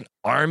kind of like an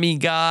army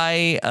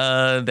guy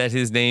that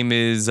his name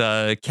is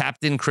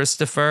Captain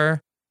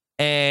Christopher.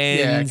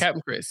 And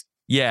Captain Chris.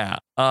 Yeah.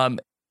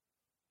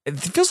 It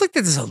feels like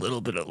there's a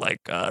little bit of like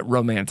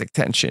romantic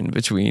tension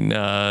between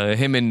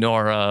him and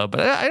Nora, but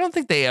I don't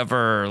think they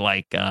ever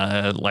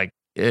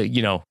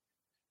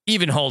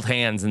even hold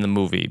hands in the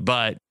movie.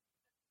 But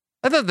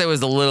I thought there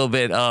was a little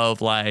bit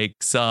of like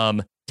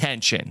some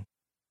tension.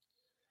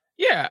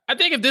 Yeah, I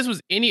think if this was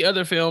any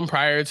other film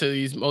prior to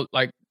these,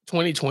 like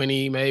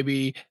 2020,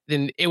 maybe,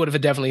 then it would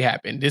have definitely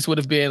happened. This would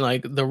have been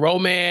like the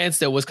romance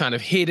that was kind of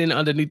hidden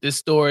underneath this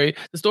story.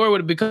 The story would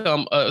have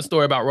become a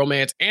story about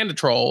romance and a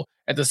troll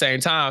at the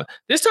same time.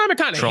 This time it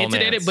kind of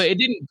hinted at it, but it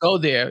didn't go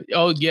there.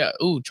 Oh, yeah.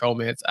 Ooh,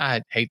 trollmance.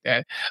 I hate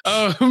that.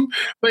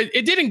 But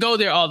it didn't go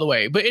there all the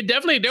way. But it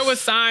definitely, there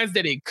was signs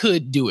that it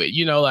could do it.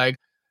 Like,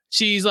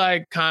 she's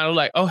like kind of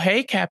like, oh,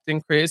 hey, Captain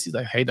Chris. He's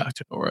like, hey,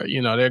 Dr. Nora.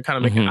 They're kind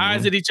of making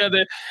eyes at each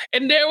other.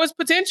 And there was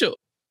potential,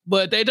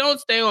 but they don't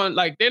stay on,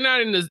 like, they're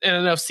not in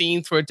enough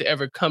scenes for it to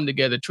ever come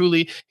together.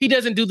 Truly, he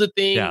doesn't do the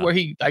thing where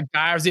he like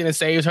dives in and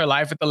saves her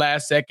life at the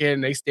last second.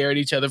 And they stare at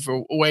each other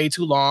for way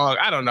too long.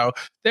 I don't know.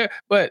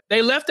 But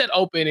they left that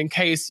open in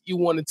case you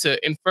wanted to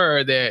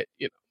infer that,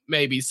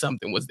 maybe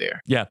something was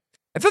there. Yeah.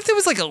 I thought there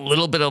was like a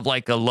little bit of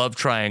like a love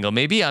triangle.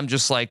 Maybe I'm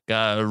just like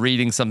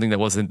reading something that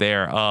wasn't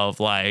there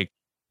of like,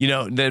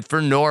 that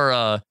for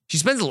Nora, she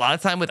spends a lot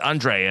of time with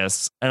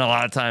Andreas and a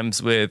lot of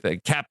times with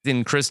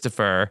Captain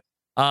Christopher.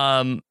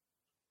 Again,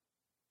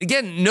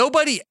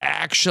 nobody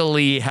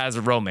actually has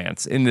a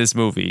romance in this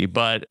movie,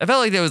 but I felt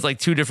like there was like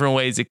two different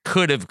ways it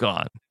could have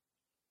gone.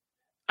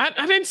 I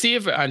didn't see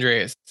it for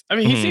Andreas. I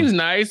mean, he seems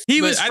nice.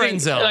 He was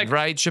friend zoned,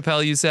 right,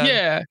 Chappelle, you said?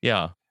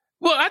 Yeah.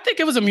 Well, I think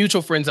it was a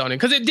mutual friend zoning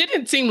because it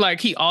didn't seem like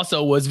he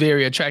also was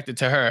very attracted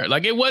to her.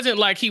 Like, it wasn't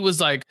like he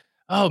was like,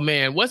 oh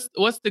man, what's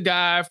the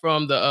guy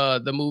from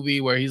the movie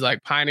where he's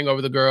like pining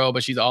over the girl,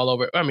 but she's all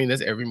over? I mean,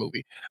 that's every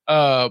movie.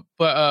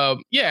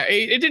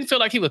 It didn't feel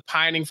like he was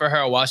pining for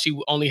her while she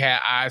only had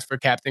eyes for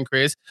Captain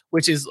Chris,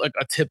 which is like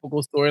a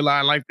typical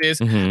storyline like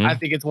this. I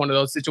think it's one of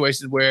those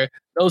situations where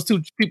those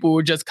two people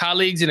were just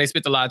colleagues and they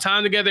spent a lot of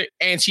time together,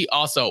 and she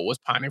also was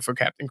pining for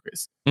Captain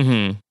Chris.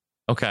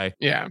 Okay.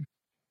 Yeah.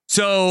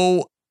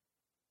 So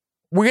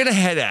we're gonna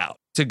head out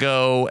to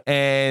go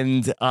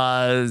and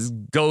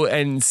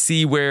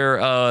see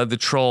where the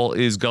troll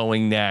is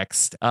going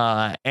next.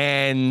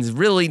 And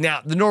really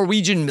now the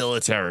Norwegian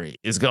military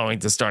is going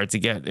to start to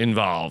get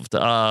involved.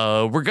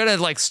 We're going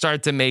to like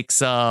start to make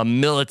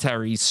some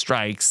military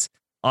strikes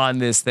on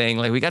this thing.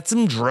 Like we got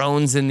some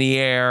drones in the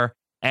air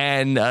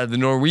and the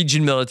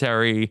Norwegian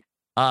military,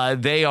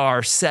 they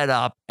are set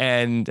up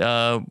and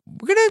we're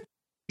going to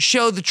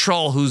show the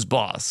troll who's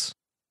boss.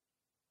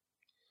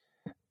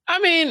 I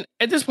mean,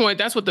 at this point,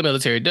 that's what the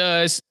military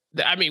does.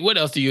 I mean, what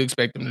else do you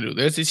expect them to do?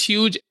 There's this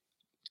huge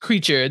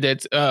creature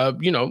that's,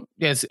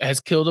 has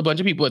killed a bunch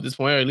of people at this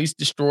point, or at least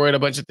destroyed a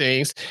bunch of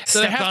things. So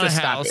they have to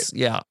stop it.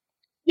 Yeah.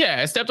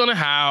 Yeah, stepped on a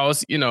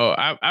house.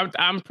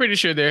 I'm pretty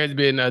sure there has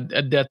been a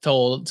death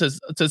toll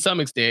to some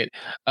extent.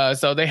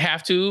 So they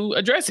have to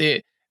address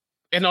it.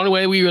 And the only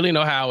way we really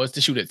know how is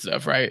to shoot at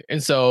stuff, right?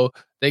 And so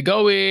they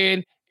go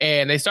in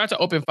and they start to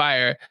open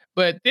fire.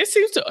 But this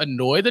seems to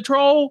annoy the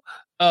troll.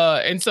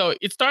 And so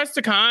it starts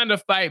to kind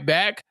of fight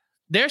back.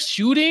 They're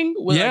shooting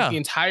with like the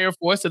entire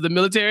force of the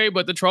military,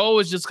 but the troll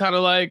is just kind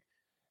of like,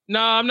 no,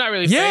 I'm not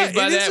really fazed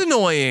by that. Yeah, it is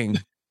annoying.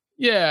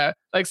 Yeah,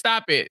 like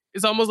stop it.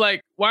 It's almost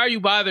like, why are you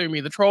bothering me?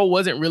 The troll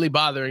wasn't really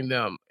bothering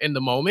them in the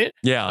moment.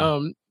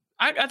 Yeah.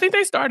 I think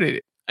they started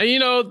it.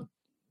 And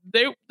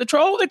the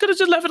troll, they could have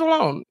just left it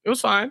alone. It was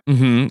fine.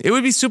 It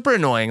would be super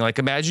annoying. Like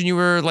imagine you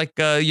were like,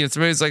 somebody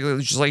was like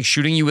just like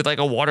shooting you with like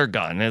a water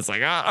gun. And it's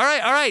like, all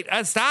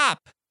right, stop.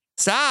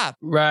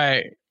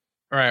 Right.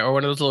 Right, or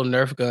one of those little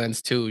Nerf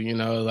guns too. You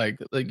know, like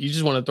you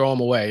just want to throw them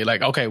away.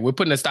 Like, okay, we're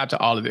putting a stop to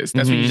all of this.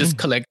 That's when you just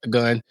collect the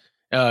gun.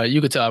 You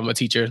could tell I'm a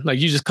teacher. Like,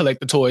 you just collect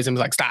the toys and be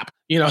like, stop.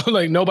 You know,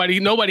 like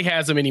nobody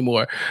has them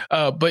anymore.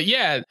 But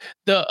yeah,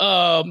 the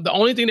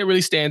only thing that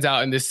really stands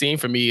out in this scene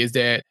for me is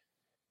that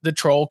the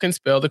troll can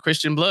smell the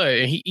Christian blood,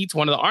 and he eats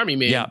one of the army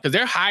men because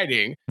they're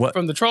hiding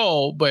from the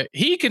troll, but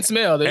he can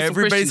smell. There's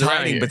everybody's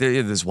hiding, but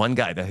there's one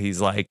guy that he's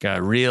like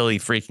really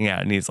freaking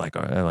out, and he's like,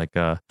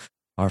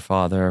 our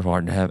Father who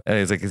art in heaven. And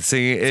he's like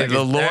singing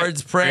the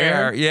Lord's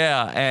Prayer.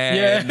 Yeah.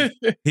 And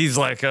he's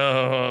like,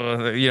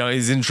 oh,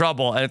 he's in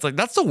trouble. And it's like,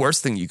 that's the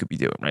worst thing you could be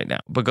doing right now,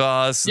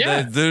 because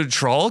the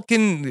troll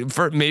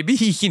maybe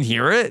he can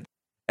hear it,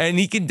 and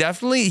he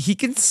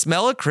can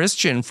smell a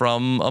Christian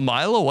from a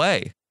mile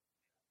away.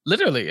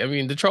 Literally. I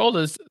mean, the troll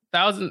is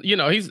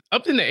he's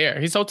up in the air.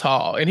 He's so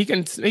tall, and he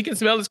can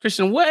smell this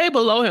Christian way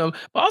below him.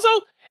 But also,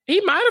 he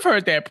might have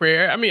heard that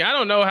prayer. I mean, I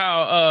don't know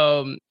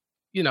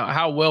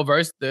how well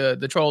versed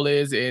the troll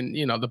is in,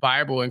 the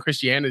Bible and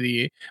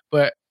Christianity,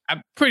 but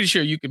I'm pretty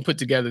sure you can put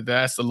together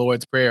that's the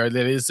Lord's Prayer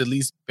that is at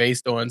least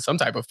based on some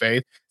type of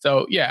faith.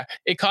 So yeah,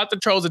 it caught the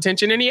troll's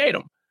attention and he ate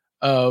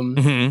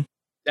him.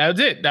 That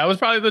was it. That was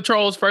probably the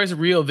troll's first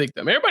real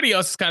victim. Everybody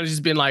else has kind of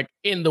just been like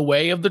in the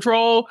way of the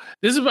troll.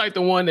 This is like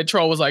the one that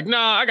troll was like,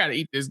 nah, I got to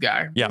eat this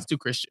guy. Yeah. He's too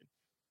Christian.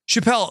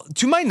 Chappelle,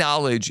 to my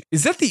knowledge,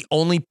 is that the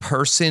only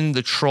person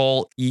the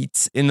troll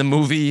eats in the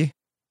movie?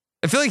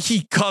 I feel like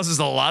he causes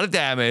a lot of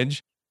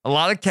damage, a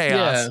lot of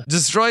chaos,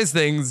 destroys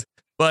things,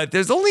 but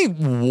there's only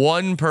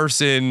one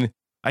person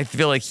I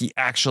feel like he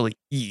actually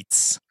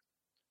eats.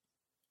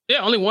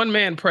 Yeah, only one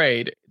man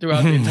prayed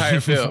throughout the entire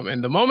film.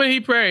 And the moment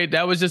he prayed,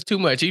 that was just too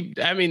much.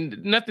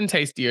 Nothing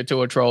tastier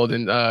to a troll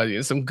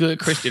than some good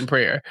Christian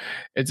prayer.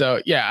 And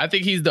so, yeah, I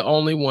think he's the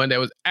only one that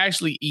was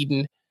actually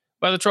eaten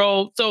by the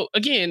troll. So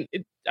again,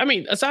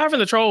 aside from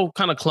the troll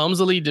kind of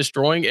clumsily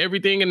destroying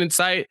everything in its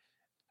sight,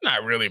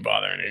 not really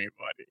bothering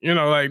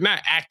anybody, not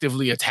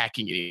actively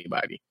attacking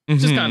anybody.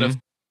 Just kind of,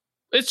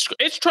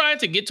 it's trying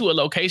to get to a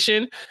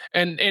location,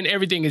 and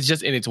everything is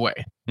just in its way.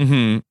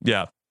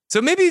 Yeah.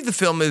 So maybe the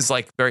film is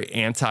like very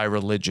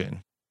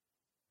anti-religion.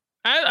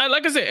 I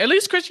like I said, at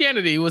least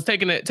Christianity was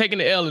taking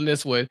the L in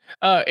this one.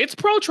 It's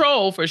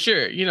pro-troll for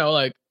sure.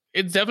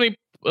 It's definitely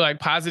like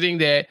positing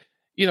that,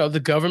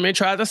 the government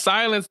tried to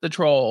silence the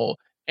troll.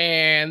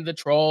 And the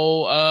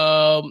troll,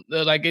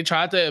 it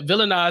tried to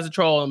villainize the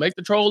troll and make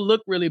the troll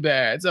look really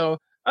bad. So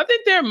I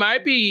think there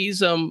might be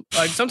some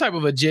type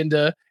of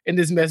agenda in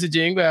this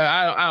messaging, but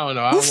I don't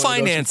know. Who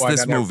financed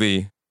this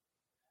movie?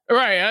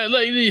 Right.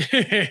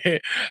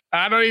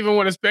 I don't even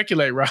want to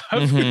speculate, Rob. I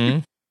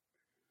don't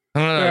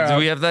know. Do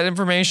we have that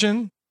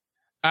information?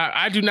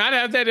 I do not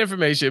have that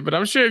information, but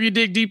I'm sure if you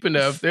dig deep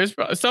enough, there's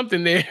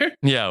something there.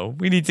 Yeah,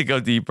 we need to go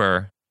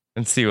deeper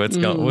and see what's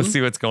going. We'll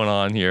see what's going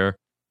on here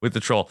with the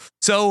troll.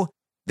 So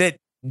that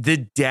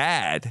the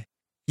dad,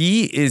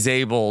 he is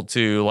able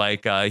to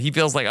he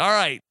feels like, all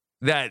right,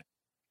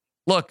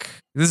 look,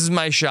 this is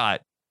my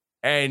shot.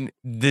 And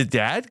the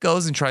dad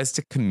goes and tries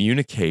to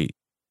communicate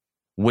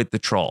with the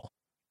troll.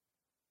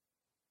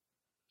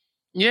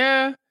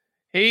 Yeah,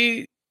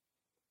 he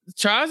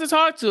tries to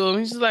talk to him.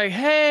 He's just like,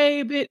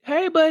 hey,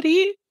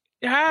 buddy.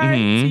 Hi,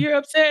 so you're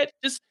upset.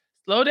 Just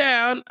slow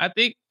down. I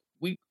think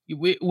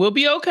we'll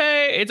be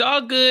okay. It's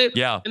all good.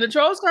 Yeah. And the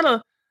troll's kind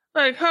of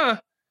like, I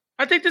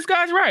think this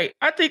guy's right.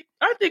 I think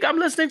I'm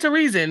listening to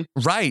reason.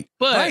 Right.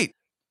 But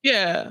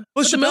yeah. Well,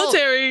 but the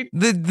military.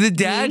 The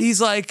dad,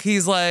 he's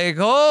like,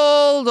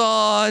 hold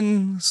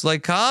on. It's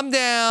like, calm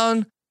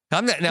down.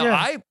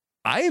 Now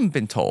I have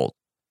been told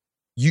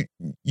you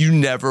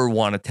never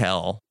want to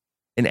tell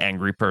an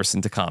angry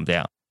person to calm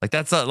down. Like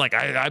that's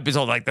I've been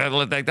told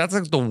that's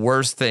like the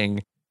worst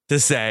thing to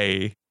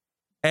say.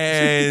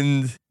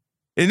 And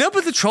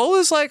but the troll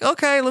is like,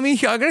 okay,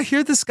 I gotta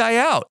hear this guy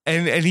out.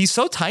 And he's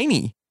so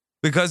tiny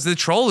because the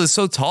troll is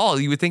so tall.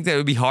 You would think that it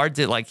would be hard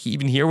to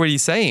even hear what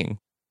he's saying.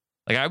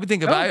 Like I would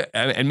think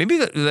and maybe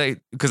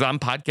because I'm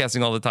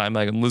podcasting all the time,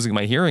 like I'm losing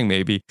my hearing.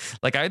 Maybe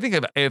I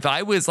think if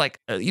I was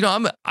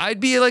I'd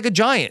be like a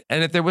giant,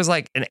 and if there was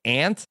like an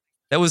ant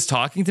that was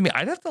talking to me,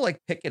 I'd have to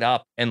pick it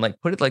up and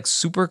put it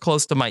super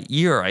close to my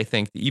ear. I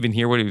think to even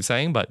hear what he was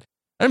saying, but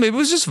I don't know, maybe it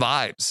was just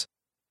vibes.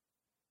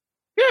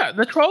 Yeah,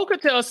 the troll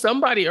could tell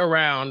somebody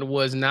around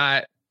was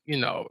not,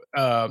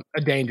 a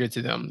danger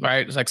to them,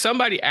 right? It's like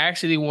somebody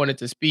actually wanted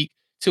to speak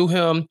to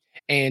him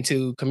and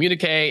to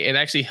communicate and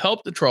actually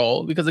help the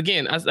troll. Because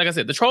again, like I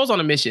said, the troll's on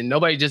a mission.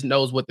 Nobody just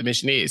knows what the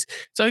mission is.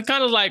 So he's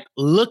kind of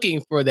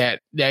looking for that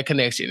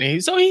connection.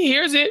 And so he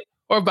hears it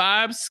or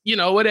vibes,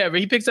 whatever.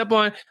 He picks up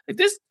on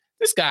this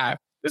guy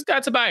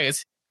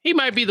Tobias. He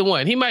might be the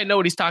one. He might know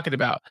what he's talking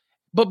about.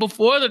 But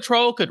before the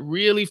troll could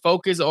really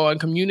focus on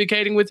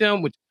communicating with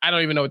him, which I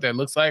don't even know what that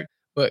looks like,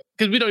 but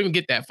because we don't even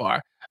get that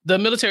far, the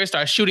military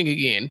starts shooting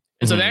again.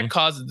 And so that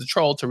causes the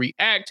troll to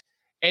react.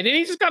 And then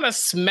he just kind of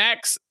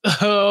smacks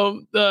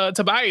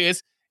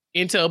Tobias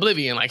into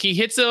oblivion. He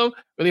hits him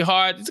really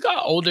hard. He's got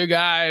an older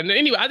guy. And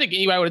anyway, I think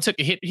anybody would have took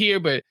a hit here,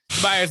 but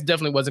Tobias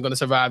definitely wasn't going to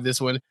survive this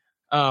one.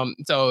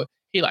 So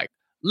he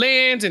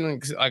lands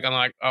and like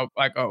on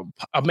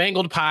a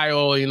mangled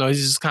pile. You know,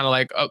 he's just kind of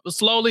like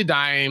slowly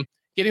dying,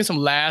 getting some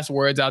last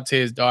words out to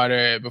his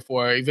daughter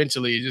before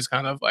eventually just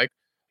kind of like,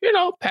 you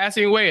know,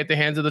 passing away at the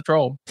hands of the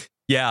troll.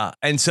 Yeah.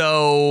 And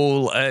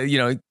so,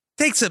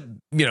 takes a,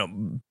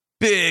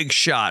 big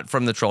shot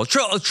from the troll.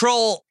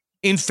 Troll,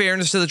 in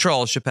fairness to the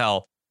troll,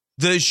 Chappelle,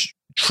 the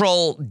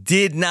troll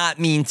did not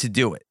mean to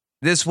do it.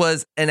 This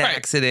was an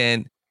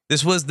accident.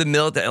 This was the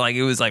military, like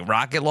it was like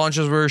rocket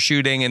launchers were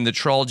shooting, and the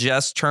troll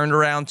just turned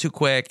around too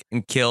quick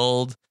and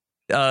killed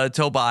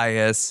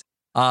Tobias.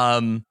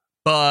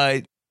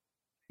 But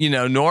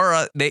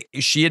Nora,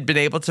 she had been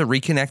able to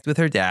reconnect with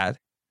her dad,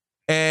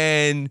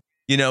 and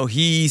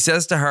he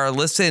says to her,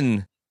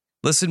 "Listen,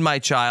 my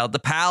child, the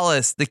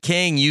palace, the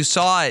king, you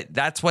saw it.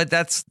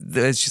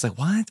 She's like,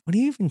 what? What are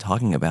you even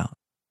talking about?"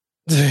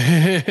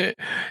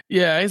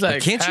 Yeah, he's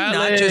like, can't you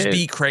not just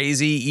be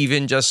crazy,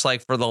 even just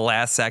like for the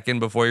last second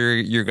before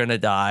you're gonna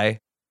die?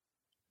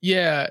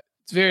 Yeah,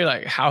 it's very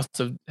like House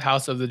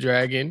of the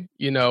Dragon,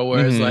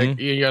 where it's like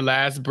in your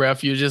last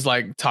breath, you're just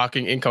like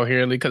talking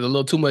incoherently because a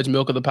little too much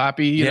milk of the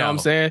poppy. You know what I'm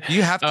saying?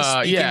 You have to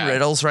speak in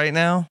riddles right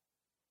now.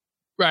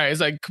 Right.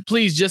 It's like,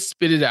 please just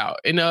spit it out.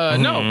 And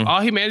no,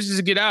 all he manages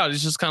to get out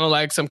is just kind of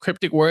like some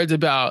cryptic words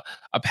about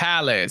a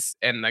palace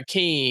and a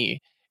king.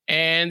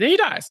 And then he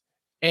dies.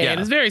 And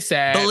it's very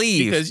sad.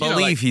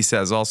 Believe, he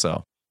says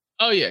also.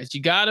 Oh, yes.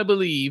 You got to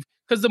believe.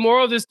 Because the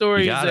moral of this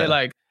story is that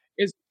like,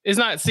 it's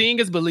not seeing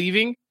is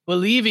believing.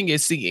 Believing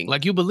is seeing.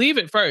 Like you believe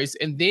it first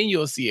and then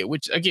you'll see it,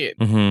 which again,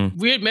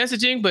 weird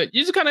messaging, but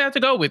you just kind of have to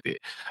go with it.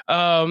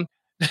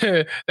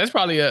 That's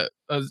probably a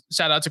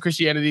shout out to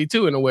Christianity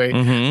too, in a way.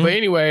 But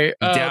anyway,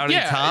 Doubting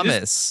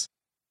Thomas.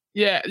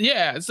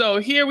 Yeah. So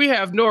here we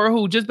have Nora,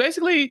 who just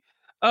basically,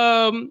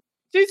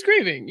 she's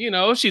grieving.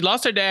 She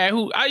lost her dad,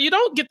 who you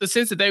don't get the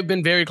sense that they've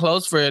been very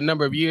close for a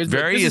number of years.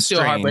 Very this is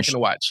still heartbreaking to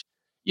watch.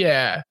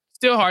 Yeah,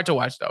 still hard to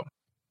watch though.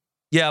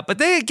 Yeah, but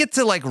they get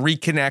to like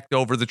reconnect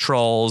over the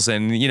trolls,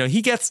 and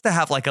he gets to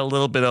have like a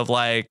little bit of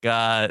like,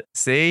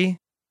 see,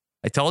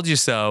 I told you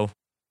so.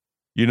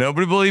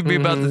 Nobody believed me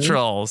about the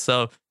trolls.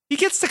 So he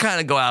gets to kind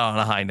of go out on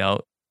a high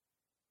note.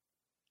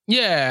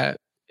 Yeah.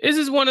 This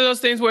is one of those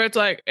things where it's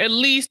like, at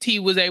least he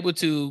was able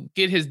to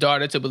get his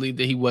daughter to believe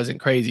that he wasn't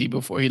crazy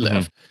before he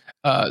left.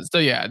 So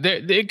yeah,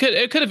 it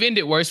could have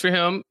ended worse for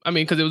him. I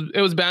mean, because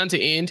it was bound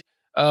to end.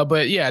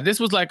 But yeah, this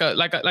was like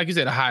you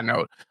said, a high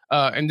note.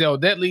 And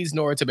that leads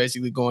Nora to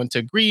basically going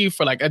to grieve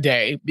for like a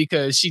day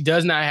because she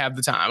does not have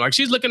the time. Like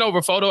she's looking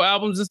over photo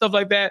albums and stuff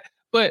like that,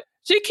 but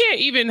she can't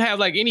even have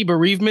like any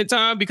bereavement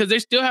time because they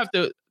still have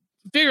to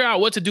figure out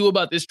what to do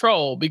about this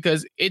troll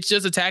because it's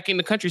just attacking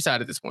the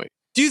countryside at this point.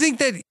 Do you think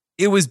that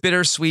it was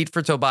bittersweet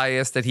for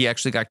Tobias that he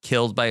actually got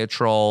killed by a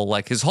troll?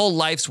 Like his whole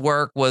life's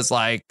work was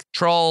like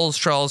trolls.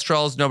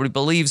 Nobody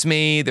believes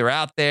me. They're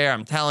out there.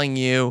 I'm telling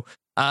you.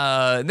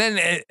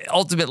 Then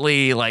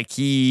ultimately, like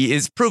he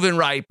is proven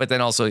right, but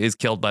then also is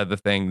killed by the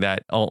thing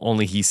that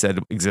only he said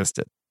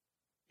existed.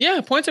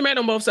 Yeah, points are made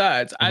on both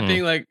sides. I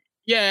think like,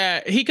 yeah,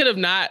 he could have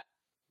not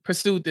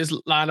pursued this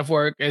line of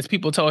work as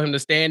people told him to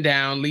stand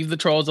down, leave the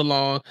trolls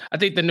alone. I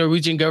think the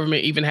Norwegian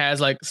government even has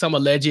like some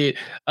alleged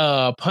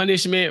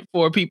punishment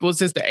for people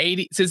since the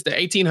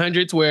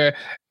 1800s where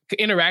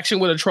interaction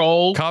with a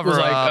troll was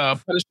like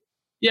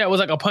it was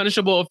like a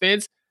punishable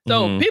offense.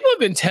 So people have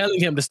been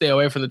telling him to stay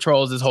away from the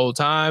trolls this whole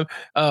time.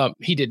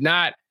 He did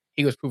not.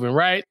 He was proven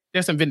right.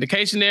 There's some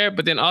vindication there,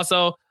 but then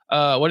also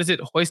what is it?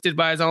 Hoisted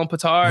by his own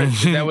petard?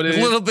 Is that what it is?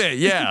 A little bit,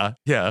 yeah.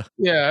 Yeah.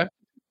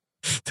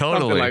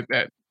 Totally. Something like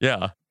that.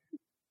 Yeah.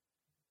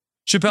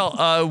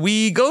 Chappelle,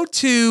 we go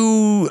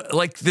to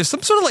like there's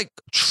some sort of like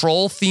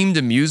troll themed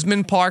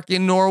amusement park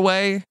in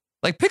Norway.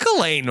 Like pick a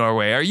lane,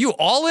 Norway. Are you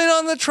all in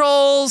on the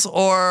trolls,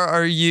 or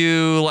are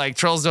you like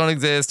trolls don't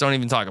exist? Don't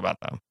even talk about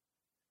them.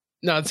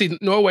 No, see,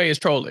 Norway is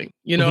trolling.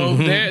 They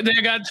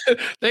got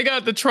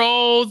the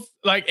trolls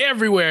like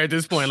everywhere at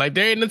this point. Like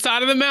they're in the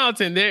side of the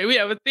mountain. We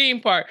have a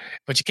theme park,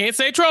 but you can't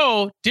say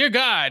troll. Dear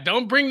God,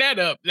 don't bring that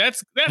up.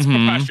 That's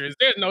preposterous.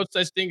 There's no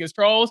such thing as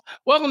trolls.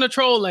 Welcome to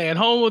Troll Land,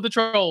 home of the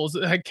trolls.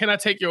 Can I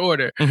take your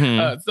order?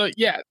 So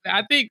yeah,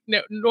 I think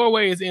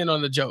Norway is in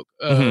on the joke.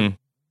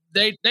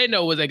 They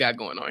know what they got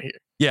going on here.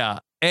 Yeah,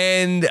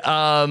 and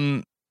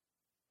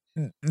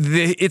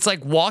it's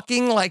like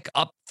walking like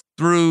up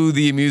through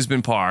the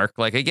amusement park.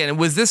 Like again,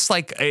 was this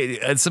like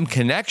some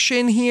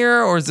connection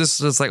here, or is this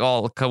just like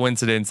all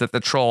coincidence that the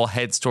troll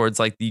heads towards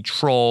like the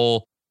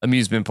troll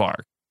amusement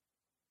park?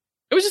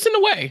 It was just in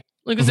the way.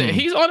 Like I said,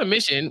 he's on a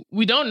mission.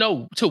 We don't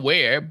know to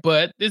where,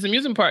 but this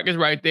amusement park is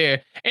right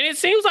there, and it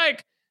seems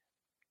like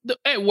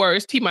at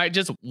worst he might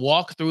just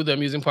walk through the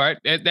amusement park.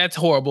 That's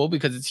horrible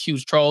because it's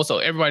huge troll, so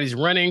everybody's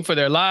running for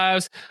their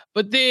lives.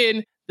 But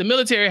then the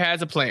military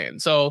has a plan.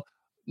 So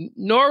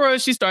Nora,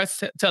 she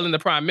starts telling the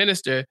prime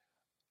minister,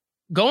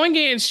 going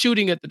in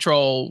shooting at the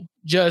troll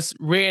just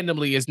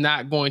randomly is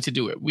not going to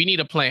do it. We need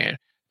a plan.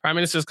 Prime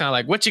minister's kind of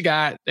like, what you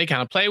got? They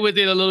kind of play with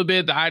it a little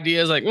bit. The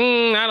idea is like,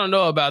 I don't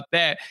know about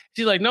that.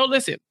 She's like, no,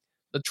 listen,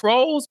 the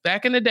trolls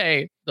back in the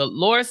day, the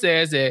lore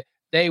says that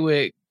they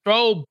would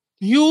throw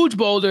huge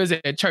boulders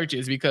at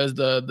churches because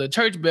the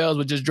church bells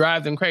would just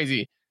drive them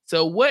crazy.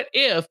 So what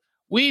if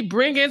we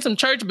bring in some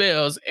church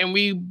bells and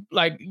we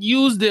like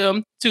use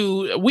them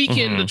to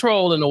weaken the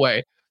troll in a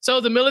way? So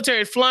the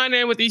military is flying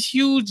in with these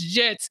huge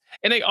jets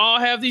and they all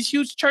have these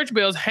huge church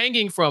bells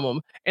hanging from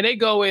them. And they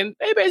go in,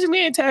 they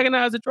basically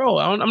antagonize the troll.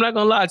 I'm not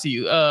going to lie to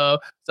you.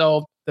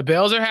 So the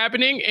bells are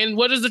happening. And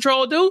what does the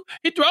troll do?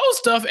 He throws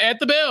stuff at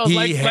the bells. He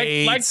like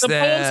hates the poem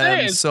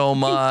them says. so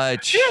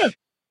much. Yeah.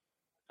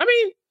 I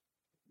mean,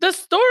 the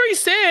story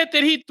said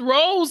that he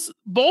throws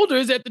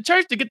boulders at the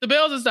church to get the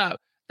bells to stop.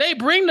 They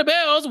bring the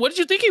bells. What did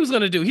you think he was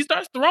going to do? He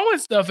starts throwing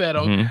stuff at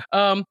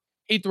them.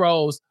 He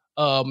throws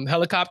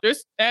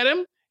helicopters at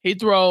him. He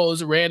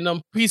throws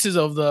random pieces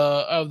of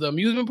the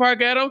amusement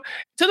park at him,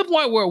 to the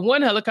point where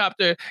one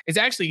helicopter is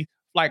actually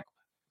like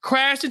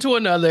crashed into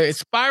another. It's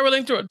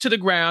spiraling to the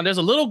ground. There's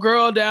a little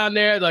girl down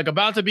there like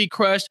about to be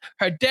crushed.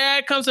 Her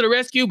dad comes to the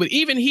rescue, but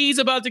even he's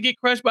about to get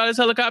crushed by this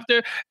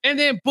helicopter. And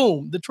then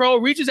boom, the troll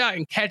reaches out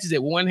and catches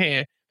it with one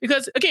hand.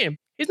 Because again,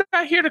 he's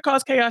not here to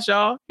cause chaos,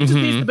 y'all. He just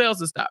needs the bells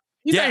to stop.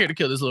 He's not here to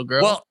kill this little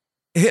girl. Well,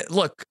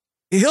 look,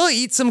 he'll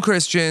eat some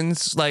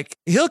Christians. Like,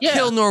 he'll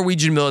kill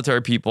Norwegian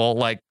military people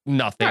like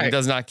nothing. He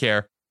does not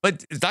care.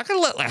 But he's not going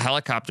to let a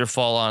helicopter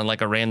fall on like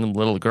a random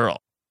little girl.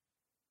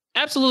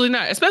 Absolutely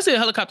not. Especially a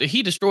helicopter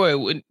he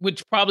destroyed,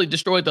 which probably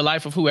destroyed the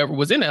life of whoever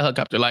was in that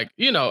helicopter. Like,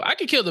 I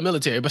could kill the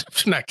military, but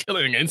I'm not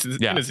killing an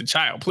innocent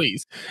child,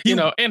 please.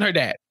 And her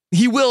dad.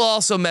 He will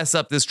also mess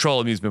up this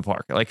troll amusement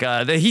park. Like,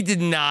 he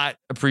did not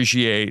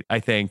appreciate, I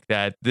think,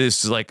 that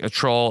this like a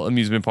troll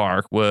amusement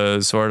park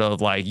was sort of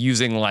like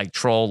using like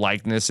troll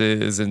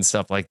likenesses and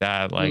stuff like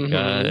that. Like,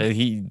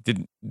 he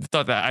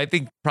thought that, I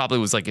think, probably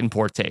was like in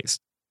poor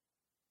taste.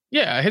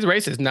 Yeah, his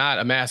race is not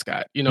a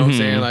mascot. You know what I'm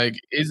saying? Like,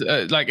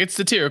 it's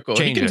satirical.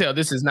 He can tell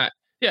this is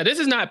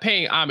not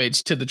paying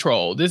homage to the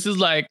troll. This is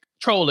like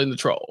trolling the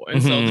troll.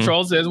 And so the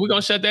troll says, we're going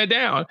to shut that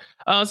down.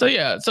 So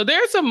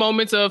there are some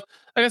moments of,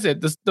 like I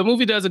said, the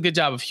movie does a good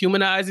job of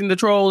humanizing the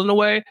troll in a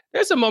way.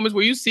 There's some moments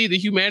where you see the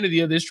humanity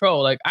of this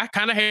troll. Like, I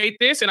kind of hate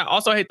this, and I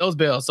also hate those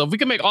bells. So if we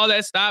can make all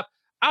that stop,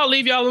 I'll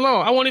leave y'all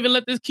alone. I won't even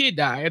let this kid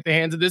die at the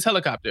hands of this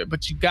helicopter.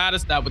 But you got to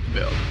stop with the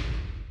bells.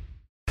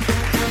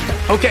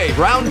 Okay,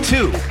 round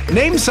 2.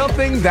 Name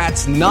something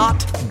that's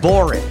not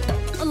boring.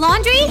 A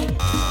laundry?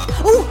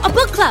 Ooh, a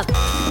book club.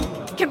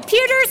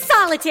 Computer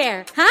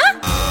solitaire, huh?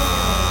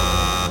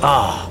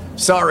 Ah,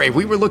 sorry,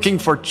 we were looking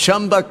for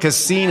Chumba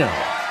Casino.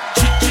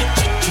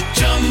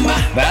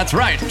 That's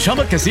right,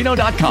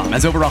 ChumbaCasino.com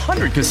has over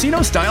 100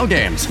 casino-style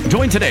games.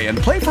 Join today and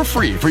play for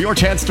free for your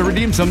chance to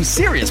redeem some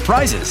serious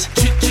prizes.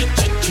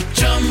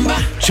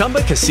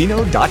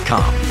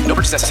 ChumbaCasino.com. No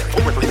purchase necessary.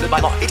 Void where prohibited by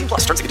law. 18+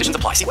 terms and conditions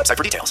apply. See website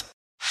for details.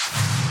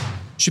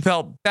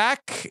 Chappelle,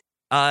 back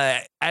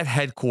at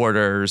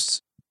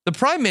headquarters, the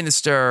prime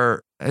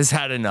minister has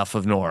had enough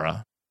of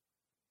Nora.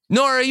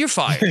 Nora, you're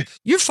fired.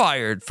 You're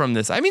fired from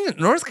this. I mean,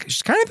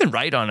 she's kind of been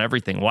right on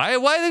everything. Why are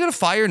they going to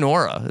fire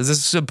Nora? Is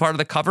this a part of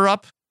the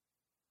cover-up?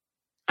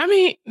 I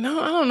mean,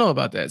 no, I don't know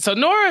about that. So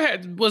Nora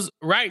was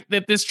right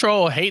that this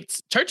troll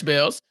hates church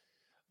bells.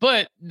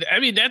 But, I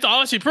mean, that's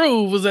all she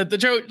proved was that the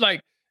church,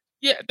 like,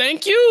 yeah,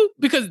 thank you.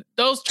 Because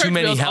those church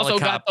bells also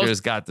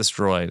got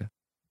destroyed.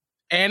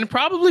 And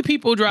probably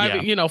people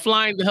driving,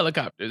 flying the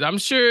helicopters. I'm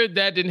sure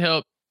that didn't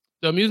help.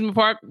 The amusement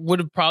park would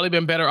have probably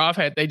been better off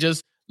had they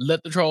just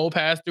let the troll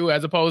pass through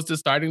as opposed to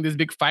starting this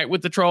big fight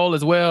with the troll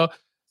as well.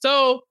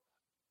 So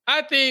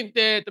I think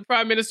that the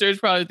prime minister is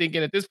probably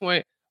thinking at this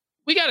point,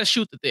 we got to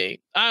shoot the thing.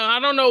 I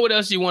don't know what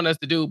else you want us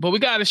to do, but we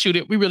got to shoot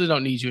it. We really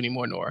don't need you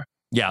anymore, Nora.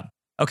 Yeah.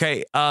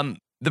 Okay.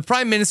 The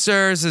prime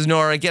minister says,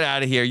 Nora, get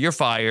out of here. You're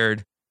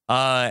fired.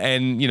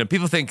 And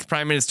people think,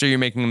 prime minister, you're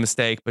making a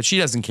mistake, but she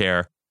doesn't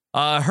care.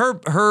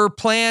 Her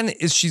plan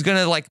is she's going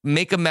to like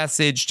make a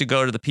message to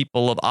go to the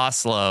people of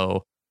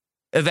Oslo,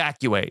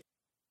 evacuate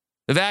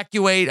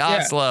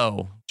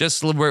Oslo.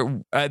 Just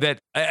where that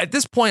at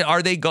this point,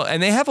 are they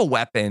and they have a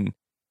weapon.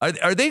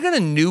 Are they going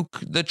to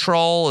nuke the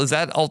troll? Is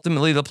that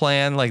ultimately the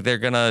plan? Like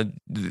we're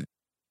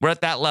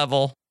at that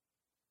level.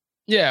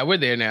 Yeah, we're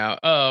there now.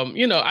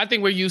 I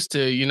think we're used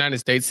to United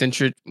States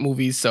centric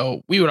movies,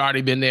 so we would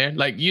already been there.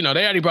 Like, they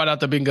already brought out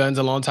the big guns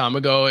a long time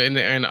ago,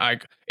 and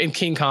like in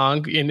King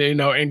Kong, and in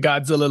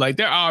Godzilla, like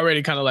they're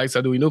already kind of like,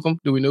 so do we nuke them?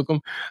 Do we nuke them?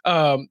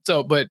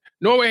 But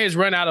Norway has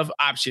run out of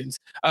options.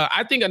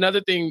 I think another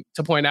thing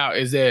to point out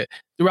is that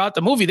throughout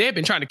the movie, they've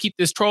been trying to keep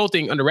this troll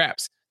thing under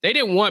wraps. They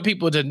didn't want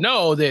people to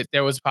know that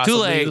there was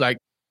possibly like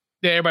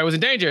that everybody was in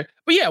danger.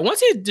 But yeah,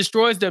 once he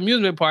destroys the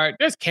amusement park,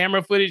 there's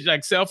camera footage,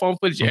 like cell phone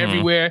footage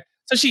everywhere.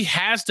 So she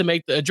has to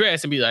make the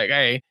address and be like,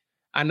 hey,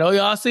 I know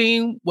y'all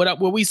seen what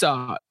we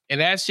saw, and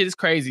that shit is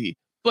crazy.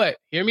 But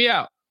hear me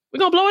out. We're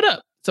going to blow it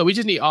up. So we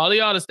just need all of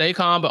y'all to stay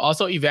calm, but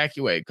also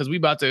evacuate because we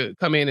about to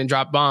come in and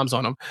drop bombs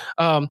on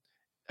them.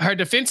 Her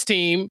defense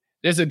team,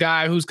 there's a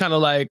guy who's kind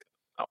of like,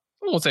 I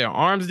won't say an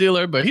arms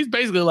dealer, but he's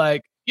basically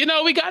like,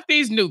 we got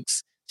these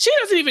nukes. She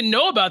doesn't even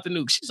know about the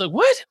nukes. She's like,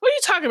 what? What are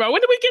you talking about?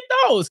 When did we get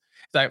those?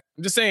 It's like,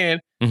 I'm just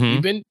saying,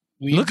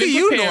 Look at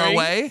you,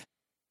 Norway.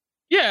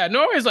 Yeah,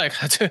 Nora's like,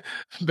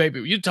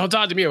 baby, you don't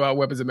talk to me about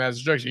weapons of mass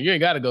destruction. You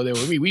ain't got to go there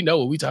with me. We know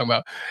what we talking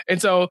about.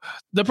 And so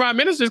the prime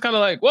minister's kind of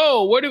like,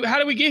 whoa, how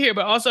do we get here?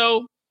 But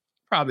also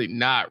probably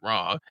not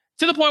wrong.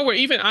 To the point where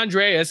even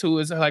Andreas, who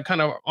is like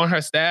kind of on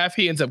her staff,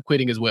 he ends up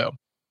quitting as well.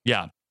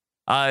 Yeah.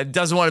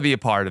 Doesn't want to be a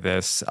part of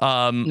this.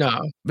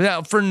 No. But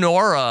now for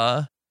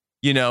Nora,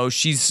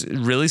 she's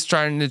really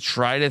starting to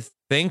try to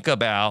think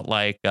about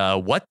like,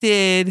 what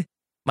did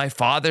my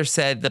father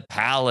said the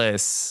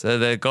palace,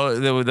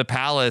 the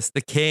palace,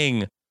 the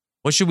king,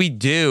 what should we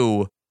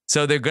do?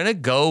 So they're going to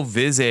go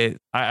visit.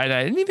 I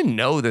didn't even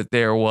know that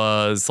there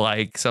was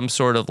like some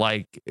sort of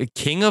like a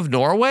king of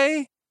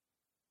Norway.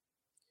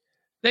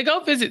 They go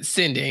visit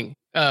Sinding.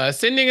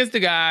 Sinding is the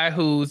guy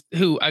who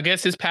I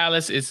guess his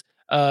palace is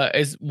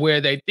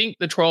where they think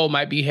the troll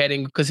might be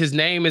heading because his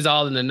name is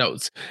all in the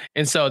notes.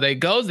 And so they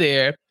go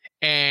there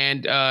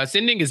and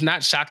Sinding is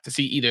not shocked to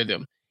see either of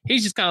them.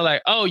 He's just kind of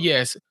like, oh,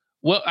 yes.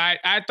 Well,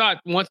 I thought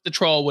once the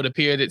troll would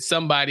appear that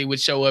somebody would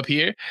show up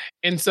here.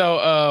 And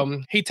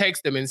so he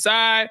takes them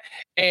inside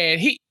and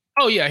he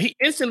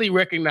instantly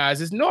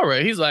recognizes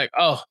Nora. He's like,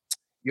 oh,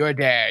 your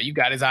dad, you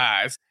got his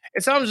eyes.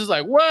 And so I'm just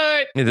like,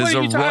 what? Yeah, there's what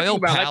are you a talking royal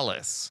about?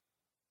 palace.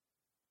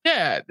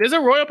 Yeah, there's a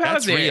royal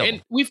palace That's there. real.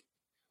 And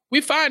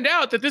we find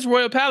out that this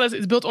royal palace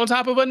is built on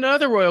top of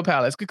another royal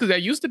palace because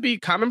that used to be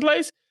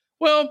commonplace.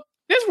 Well,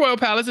 this royal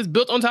palace is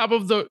built on top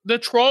of the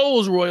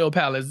trolls' royal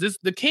palace.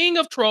 The king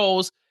of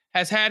trolls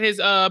has had his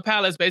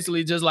palace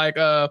basically just like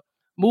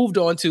moved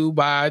onto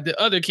by the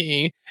other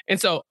king. And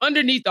so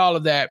underneath all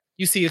of that,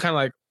 you see kind of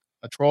like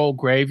a troll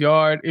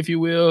graveyard, if you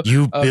will.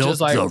 You built just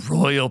like the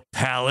royal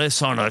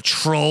palace on a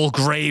troll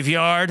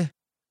graveyard?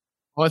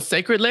 on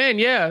sacred land,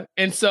 yeah.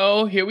 And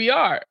so here we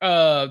are.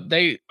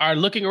 They are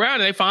looking around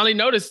and they finally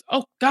notice,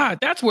 oh God,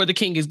 that's where the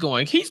king is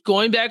going. He's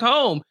going back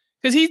home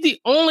because he's the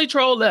only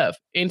troll left.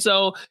 And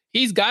so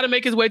he's got to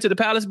make his way to the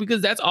palace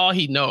because that's all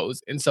he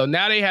knows. And so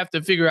now they have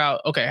to figure out,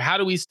 okay, how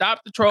do we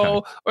stop the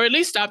troll or at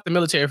least stop the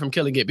military from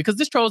killing it? Because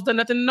this troll's done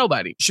nothing to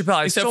nobody. Chappelle,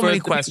 I have so many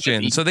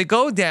questions. So they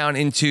go down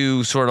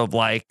into sort of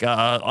like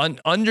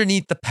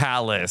underneath the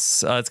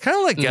palace. It's kind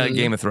of like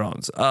Game of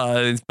Thrones.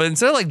 But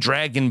instead of like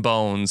dragon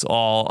bones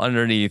all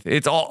underneath,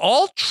 it's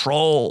all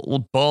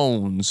troll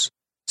bones.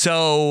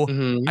 So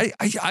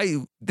I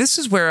this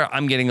is where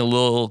I'm getting a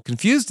little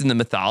confused in the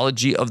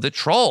mythology of the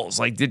trolls.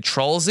 Like, did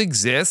trolls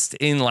exist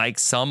in like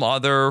some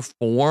other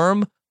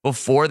form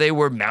before they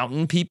were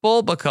mountain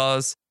people?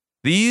 Because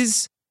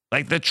these,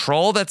 like the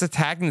troll that's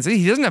attacking the city,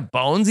 he doesn't have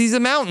bones. He's a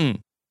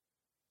mountain.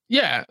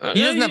 Yeah.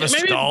 He doesn't have a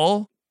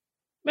skull.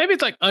 Maybe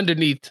it's like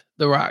underneath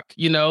the rock,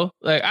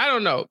 Like, I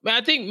don't know.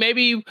 I think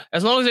maybe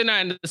as long as they're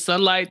not in the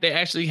sunlight, they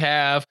actually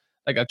have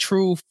like a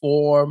true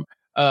form.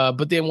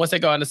 But then once they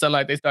go out in the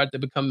sunlight, they start to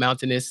become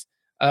mountainous.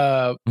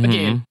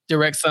 Again,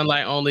 direct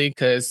sunlight only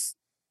because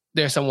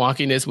there's some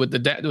wonkiness with the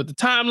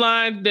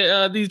timeline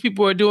that these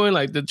people are doing.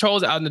 Like the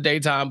trolls are out in the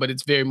daytime, but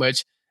it's very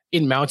much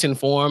in mountain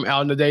form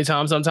out in the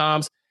daytime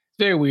sometimes. It's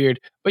very weird.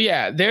 But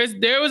yeah, there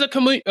was a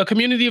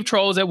community of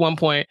trolls at one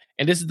point,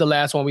 and this is the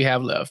last one we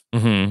have left.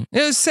 It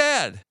was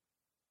sad.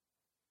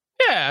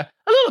 Yeah,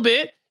 a little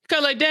bit. Kind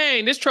of like,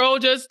 dang, this troll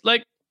just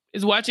like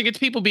is watching its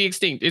people be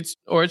extinct. It's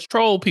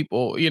troll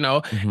people,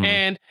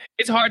 and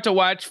it's hard to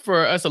watch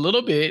for us a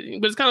little bit,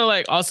 but it's kind of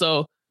like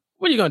also,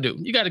 what are you going to do?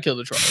 You got to kill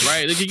the troll,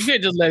 right? Like, you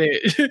can't just let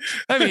it.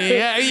 I mean,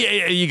 yeah,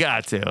 you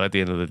got to at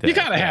the end of the day. You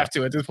kind of have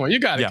to at this point. You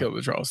got to kill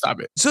the troll.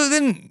 Stop it. So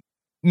then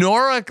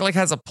Nora like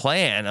has a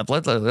plan of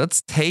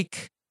let's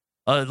take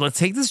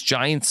this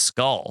giant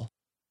skull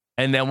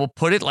and then we'll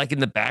put it like in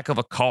the back of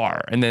a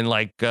car and then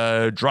like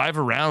drive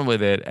around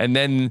with it. And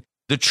then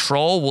the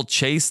troll will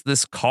chase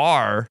this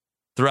car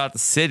throughout the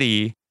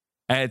city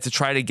and to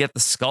try to get the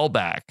skull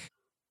back.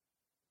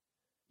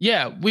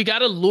 Yeah, we got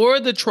to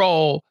lure the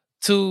troll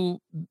to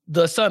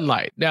the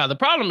sunlight. Now, the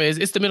problem is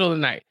it's the middle of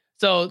the night.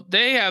 So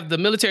they have the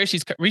military.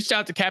 She's reached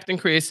out to Captain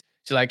Chris.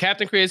 She's like,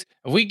 Captain Chris,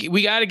 we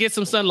got to get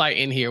some sunlight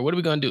in here. What are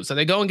we going to do? So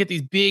they go and get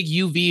these big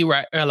UV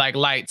like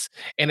lights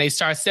and they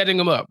start setting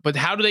them up. But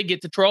how do they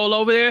get the troll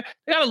over there?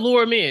 They got to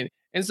lure him in.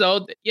 And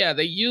so, yeah,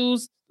 they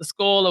use the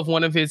skull of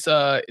one of his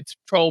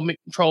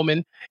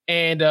trollmen.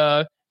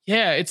 And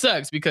yeah, it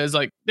sucks because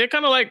like they're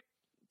kind of like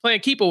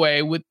playing keep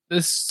away with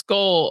the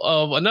skull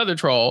of another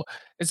troll.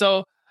 And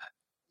so,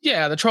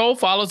 yeah, the troll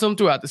follows him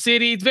throughout the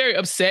city. He's very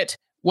upset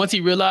once he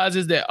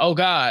realizes that, oh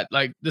God,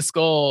 like the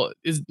skull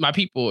is my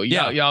people.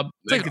 Y'all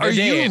like, are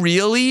you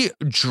really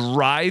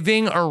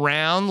driving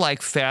around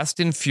like Fast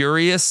and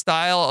Furious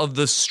style of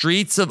the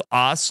streets of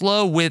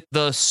Oslo with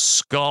the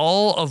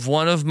skull of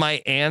one of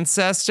my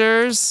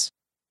ancestors?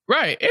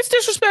 Right. It's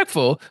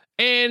disrespectful.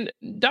 And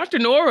Dr.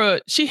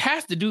 Nora, she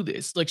has to do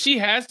this. Like, she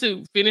has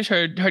to finish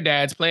her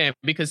dad's plan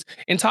because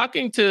in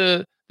talking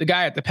to the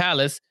guy at the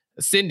palace,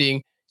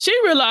 Sinding, she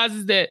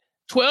realizes that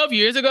 12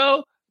 years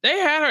ago, they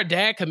had her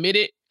dad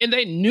committed and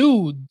they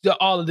knew that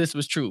all of this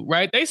was true,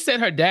 right? They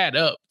set her dad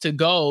up to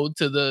go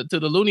to the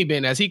loony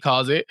bin, as he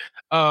calls it,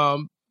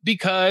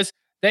 because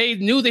they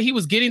knew that he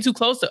was getting too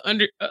close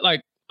to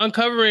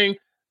uncovering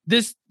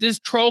this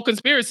troll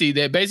conspiracy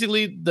that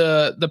basically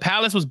the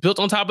palace was built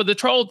on top of the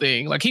troll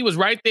thing. Like he was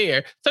right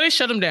there. So they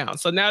shut him down.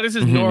 So now this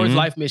is Nora's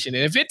life mission.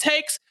 And if it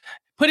takes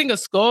putting a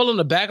skull on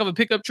the back of a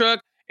pickup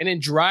truck and then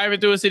driving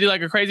through a city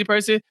like a crazy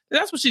person,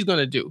 that's what she's going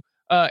to do.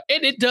 And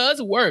it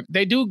does work.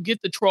 They do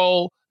get the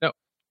troll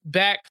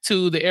back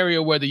to the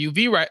area where the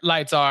UV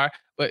lights are.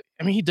 But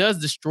I mean, he does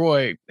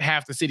destroy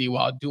half the city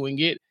while doing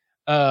it.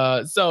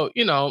 So,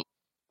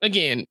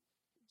 again,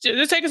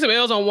 they're taking some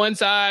L's on one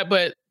side,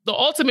 but the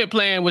ultimate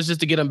plan was just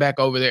to get them back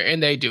over there,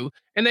 and they do.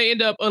 And they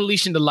end up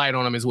unleashing the light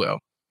on them as well.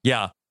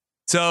 Yeah.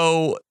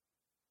 So,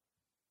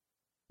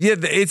 yeah,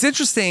 it's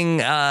interesting.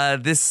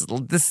 This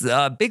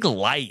big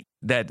light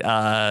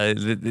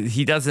that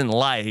he doesn't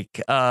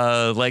like.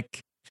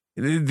 First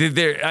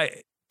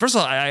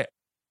of all,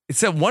 it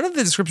said one of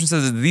the descriptions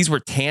says that these were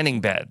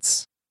tanning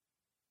beds.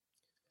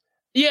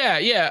 Yeah.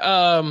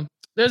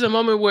 There's a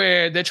moment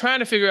where they're trying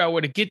to figure out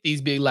where to get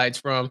these big lights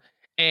from.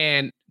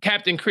 And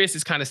Captain Chris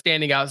is kind of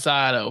standing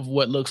outside of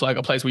what looks like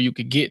a place where you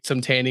could get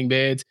some tanning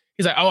beds.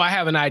 He's like, oh, I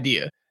have an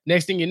idea.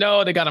 Next thing you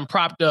know, they got them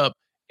propped up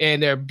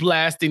and they're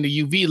blasting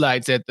the UV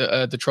lights at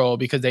the troll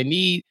because they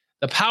need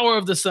the power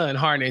of the sun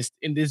harnessed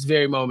in this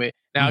very moment.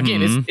 Now,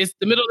 again, it's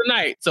the middle of the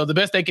night. So the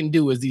best they can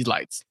do is these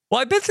lights. Well,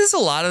 I bet there's a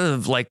lot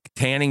of like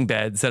tanning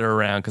beds that are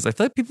around because I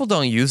feel like people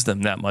don't use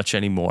them that much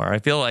anymore. I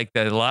feel like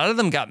that a lot of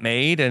them got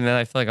made, and then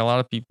I feel like a lot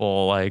of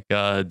people like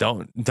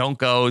don't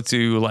go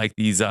to like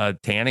these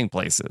tanning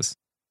places.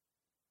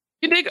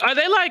 You think are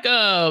they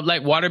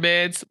like water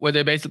beds where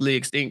they're basically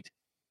extinct?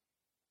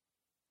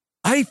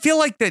 I feel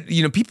like that,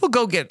 people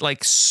go get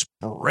like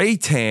spray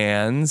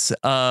tans,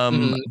 but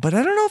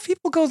I don't know if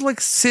people go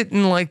like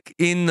sitting like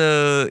in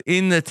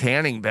the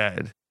tanning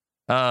bed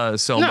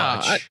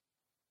much.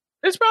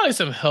 There's probably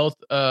some health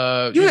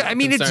concerns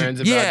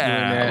about doing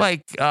that.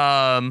 Like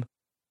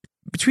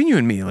between you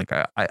and me, like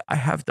I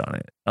have done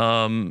it.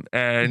 And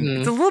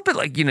it's a little bit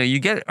like,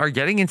 are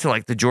getting into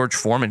like the George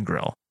Foreman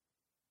grill.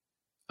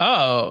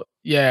 Oh,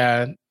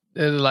 yeah.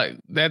 Like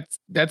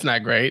that's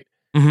not great.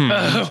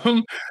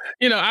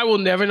 I will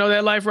never know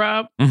that life,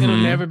 Rob. It'll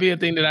never be a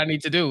thing that I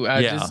need to do.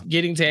 Just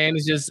getting tan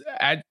is just,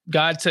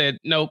 God said,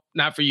 nope,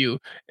 not for you.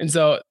 And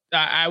so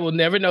I will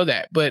never know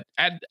that. But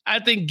I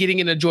think getting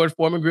in a George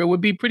Foreman grill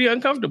would be pretty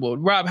uncomfortable.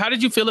 Rob, how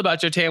did you feel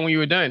about your tan when you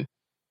were done?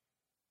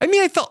 I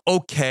mean, I felt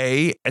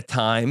okay at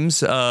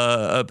times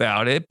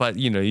about it, but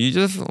you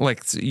just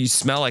like, you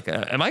smell like,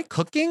 am I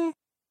cooking?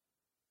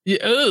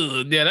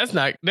 Yeah, that's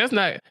not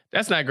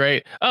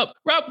great.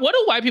 Rob, what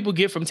do white people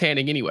get from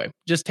tanning anyway?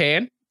 Just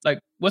tan? Like,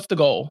 what's the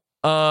goal?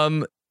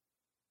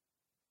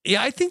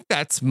 Yeah, I think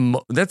that's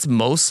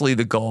mostly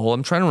the goal.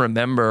 I'm trying to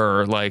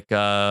remember, like,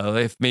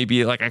 if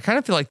maybe, like, I kind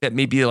of feel like that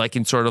maybe, like,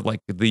 in sort of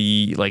like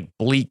the like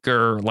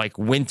bleaker, like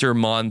winter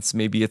months,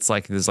 maybe it's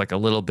like there's like a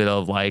little bit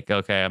of like,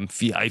 okay,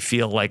 I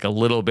feel like a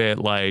little bit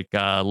like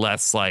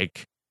less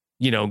like,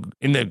 in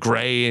the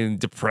gray and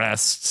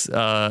depressed,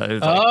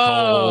 like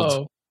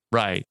cold.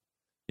 Right.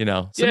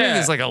 So maybe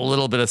there's like a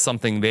little bit of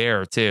something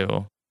there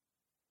too.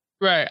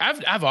 Right.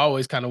 I've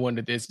always kind of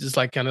wondered this, just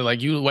like kind of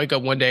like you wake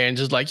up one day and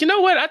just like, you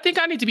know what? I think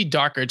I need to be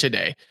darker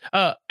today.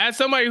 As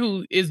somebody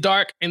who is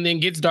dark and then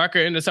gets darker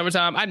in the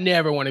summertime, I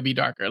never want to be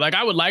darker. Like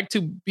I would like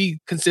to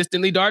be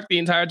consistently dark the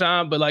entire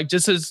time, but like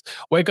just as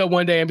wake up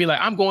one day and be like,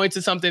 I'm going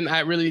to something I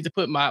really need to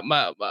put my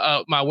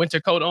winter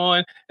coat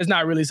on. It's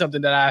not really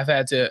something that I've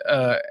had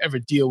to ever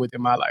deal with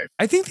in my life.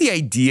 I think the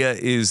idea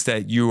is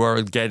that you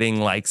are getting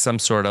like some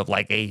sort of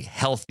like a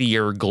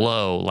healthier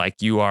glow,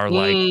 like you are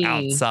like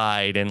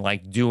outside and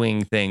like doing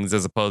things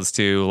as opposed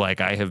to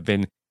like I have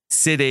been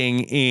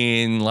sitting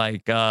in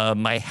like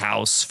my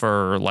house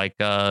for like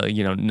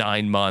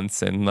 9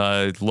 months and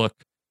look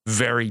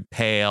very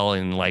pale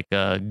and like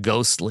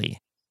ghostly.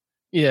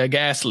 Yeah,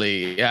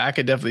 ghastly. Yeah, I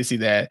could definitely see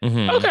that.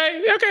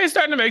 Okay, it's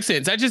starting to make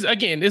sense.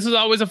 This is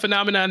always a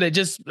phenomenon that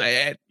just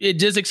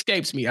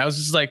escapes me. I was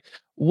just like,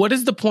 what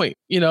is the point?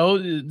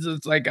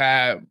 It's like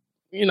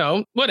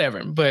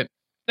whatever. But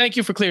thank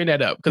you for clearing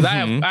that up because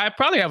I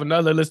probably have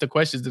another list of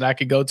questions that I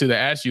could go to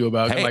ask you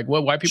about, like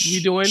what white people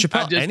be doing.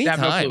 Chappelle,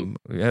 anytime.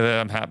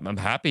 I'm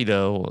happy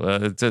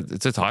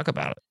to talk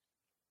about it.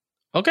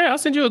 Okay, I'll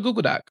send you a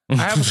Google Doc. I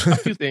have a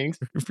few things.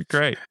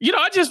 Great.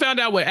 I just found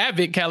out what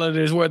Advent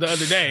calendars were the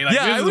other day. Like,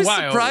 I was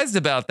surprised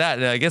about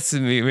that. I guess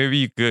maybe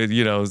you could,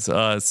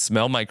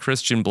 smell my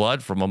Christian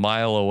blood from a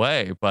mile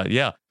away. But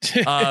yeah,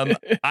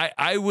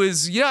 I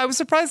was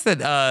surprised but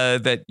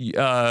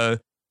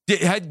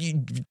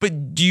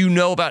do you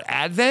know about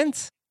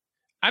Advent?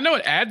 I know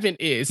what Advent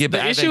is. Yeah,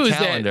 but the issue is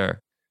calendar.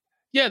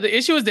 The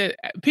issue is that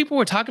people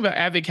were talking about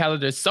Advent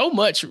calendars so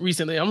much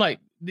recently. I'm like,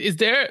 is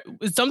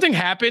something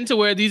happened to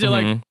where these are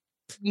like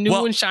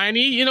new and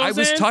shiny? I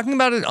was talking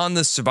about it on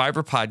the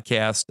Survivor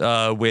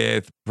podcast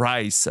with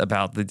Bryce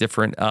about the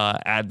different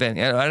Advent.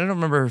 I don't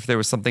remember if there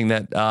was something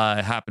that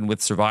happened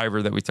with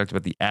Survivor that we talked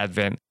about the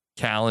Advent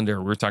calendar.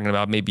 We were talking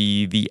about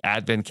maybe the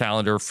Advent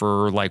calendar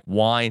for like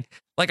wine.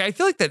 Like, I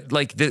feel like that,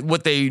 like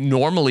what they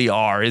normally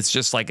are is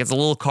just like, it's a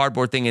little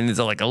cardboard thing and it's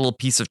like a little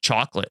piece of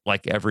chocolate,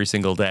 like every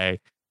single day.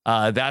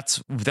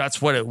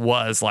 That's what it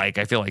was like.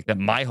 I feel like that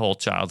my whole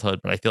childhood,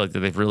 but I feel like that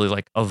they've really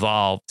like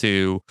evolved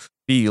to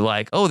be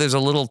like, oh, there's a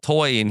little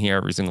toy in here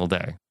every single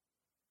day.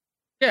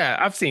 Yeah,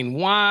 I've seen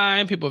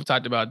wine. People have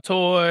talked about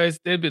toys.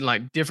 There've been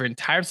like different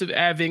types of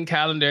advent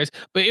calendars,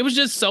 but it was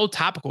just so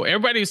topical.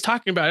 Everybody was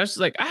talking about it. It's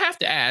just like, I have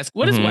to ask,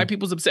 what is white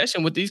people's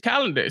obsession with these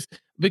calendars?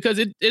 Because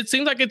it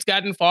seems like it's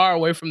gotten far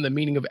away from the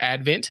meaning of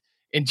Advent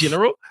in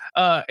general.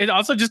 It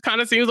also just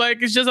kind of seems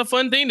like it's just a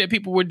fun thing that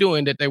people were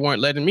doing that they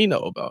weren't letting me know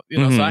about.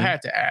 So I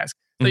had to ask.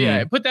 So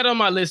yeah, put that on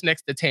my list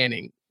next to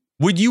tanning.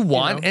 Would you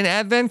want an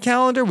advent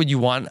calendar? Would you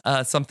want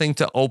something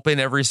to open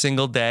every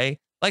single day?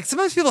 Like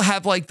sometimes people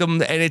have like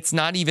them and it's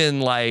not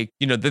even like,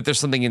 that there's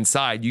something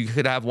inside. You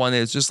could have one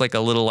that's just like a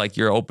little, like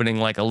you're opening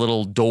like a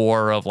little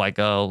door of like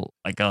a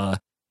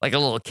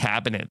little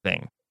cabinet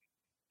thing.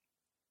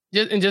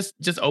 Just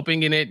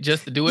opening it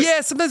just to do it.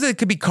 Yeah, sometimes it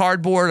could be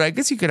cardboard. I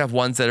guess you could have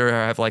ones that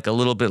have like a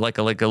little bit like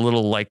a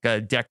little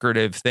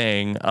decorative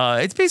thing.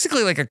 It's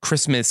basically like a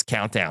Christmas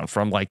countdown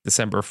from like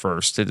December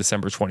 1st to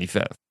December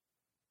 25th.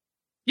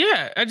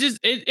 Yeah,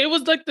 it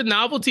was like the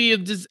novelty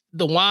of just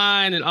the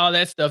wine and all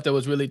that stuff that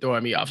was really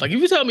throwing me off. Like if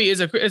you tell me it's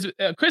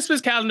a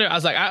Christmas calendar, I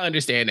was like, I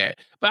understand that.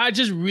 But I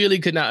just really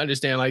could not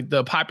understand like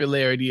the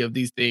popularity of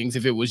these things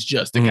if it was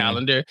just a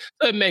calendar.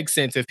 So it makes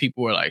sense if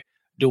people were like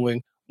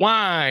doing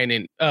wine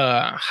and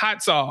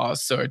hot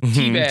sauce or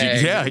tea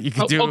bags. Yeah, you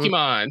could do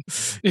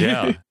Pokemon.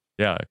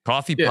 Yeah.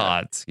 Coffee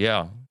pots.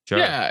 Yeah, sure.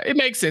 Yeah, it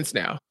makes sense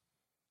now.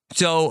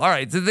 So, all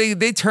right, so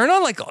they turn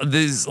on like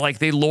this, like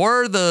they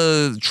lure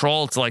the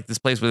troll to like this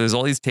place where there's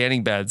all these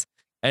tanning beds,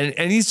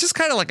 and he's just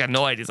kind of like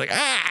annoyed. He's like,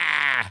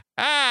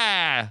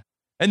 and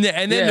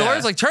then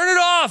Nora's like, turn it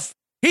off.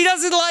 He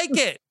doesn't like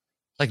it.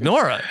 Like,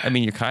 Nora, I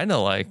mean, you're kind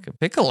of like,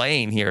 pick a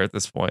lane here at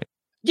this point.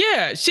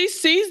 Yeah, she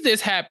sees this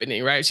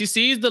happening, right? She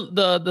sees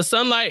the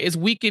sunlight is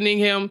weakening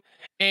him,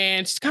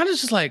 and she's kind of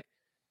just like,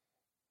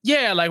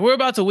 yeah, like we're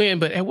about to win,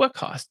 but at what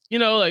cost?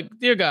 Like,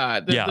 dear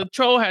God, the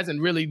troll hasn't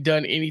really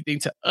done anything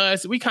to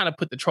us. We kind of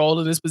put the troll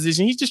in this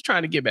position. He's just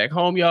trying to get back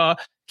home, y'all.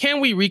 Can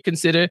we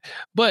reconsider?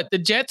 But the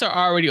Jets are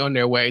already on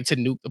their way to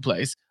nuke the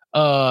place.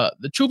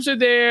 The troops are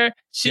there.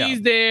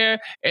 She's there.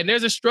 And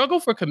there's a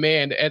struggle for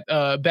command at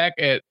back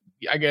at,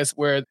 I guess,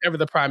 wherever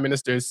the prime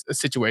minister is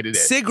situated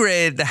at.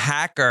 Sigrid, the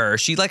hacker,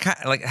 she like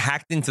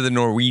hacked into the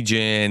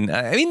Norwegian.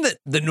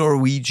 The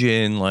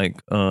Norwegian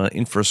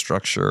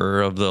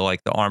infrastructure of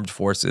the armed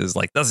forces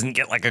doesn't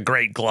get like a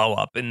great glow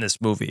up in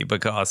this movie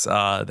because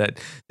that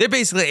they're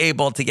basically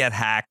able to get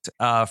hacked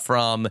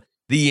from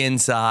the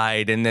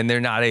inside, and then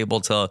they're not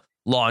able to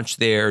launch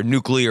their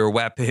nuclear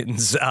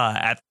weapons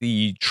at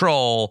the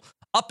troll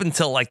up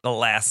until like the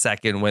last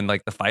second when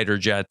like the fighter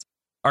jets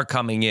are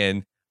coming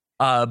in.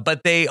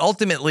 But they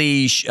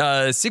ultimately,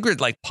 Sigrid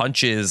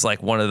punches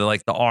one of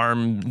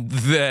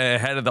the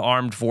head of the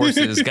armed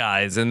forces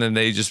guys, and then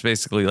they just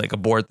basically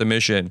abort the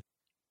mission.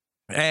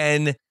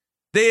 And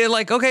they're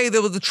like, okay,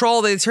 there was the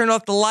troll. They turn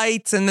off the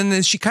lights, and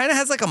then she kind of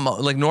has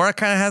Nora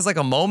kind of has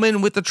a moment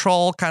with the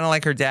troll, kind of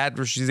like her dad,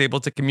 where she's able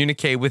to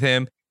communicate with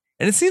him.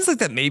 And it seems like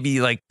that maybe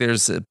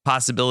there's a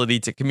possibility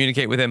to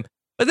communicate with him,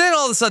 but then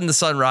all of a sudden the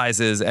sun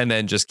rises and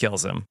then just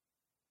kills him.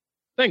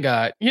 Thank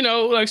God.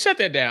 Shut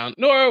that down.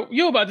 Nora,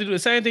 you're about to do the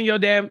same thing your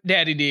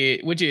daddy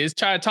did, which is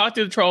try to talk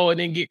to the troll and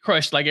then get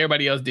crushed like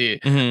everybody else did.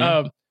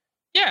 I'm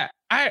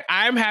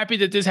happy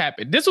that this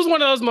happened. This was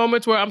one of those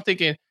moments where I'm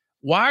thinking,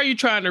 why are you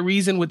trying to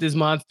reason with this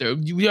monster?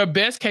 Your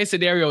best case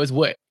scenario is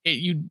what?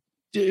 You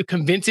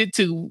convince it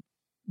to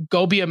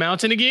go be a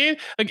mountain again?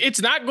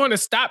 It's not going to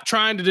stop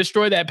trying to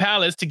destroy that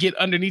palace to get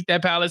underneath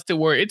that palace to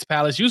where its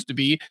palace used to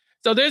be.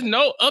 So there's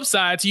no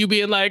upside to you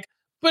being like,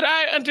 but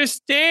I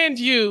understand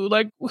you.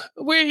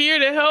 We're here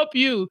to help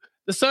you.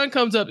 The sun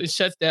comes up and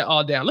shuts that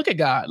all down. Look at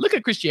God. Look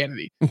at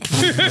Christianity. But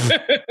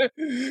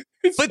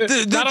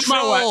the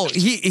troll,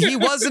 he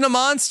wasn't a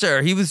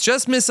monster. He was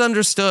just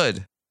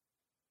misunderstood.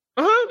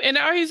 And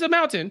now he's a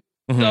mountain.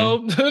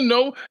 So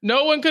no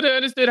one could have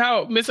understood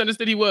how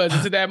misunderstood he was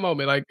until that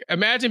moment.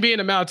 Imagine being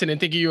a mountain and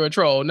thinking you're a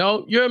troll.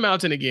 No, you're a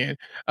mountain again.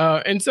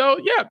 And so,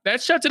 yeah,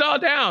 that shuts it all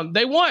down.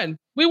 They won.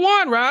 We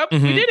won, Rob. We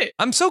did it.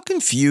 I'm so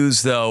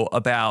confused, though,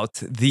 about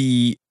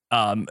the,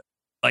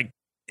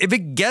 if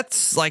it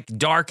gets,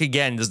 dark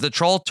again, does the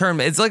troll turn,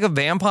 it's like a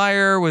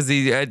vampire?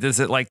 Does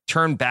it,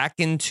 turn back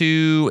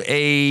into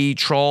a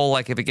troll,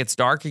 if it gets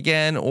dark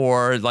again?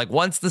 Or,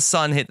 once the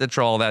sun hit the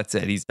troll, that's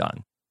it, he's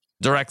done.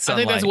 Direct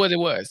sunlight. I think that's what it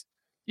was.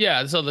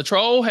 Yeah, so the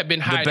troll had been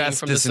hiding from the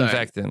sun. The best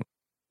disinfectant.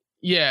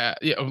 Yeah,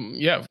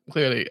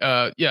 clearly.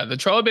 The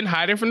troll had been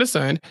hiding from the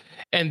sun,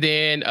 and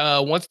then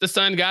once the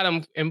sun got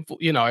him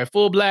at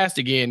full blast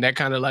again, that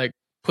kind of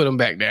put him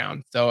back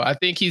down. So I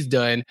think he's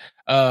done.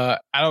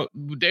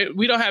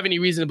 We don't have any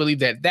reason to believe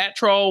that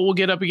troll will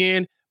get up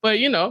again, but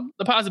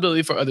the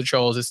possibility for other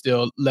trolls is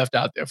still left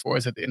out there for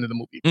us at the end of the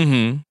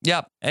movie.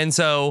 Yep. And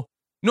so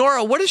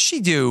Nora, what does she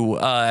do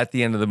at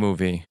the end of the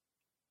movie?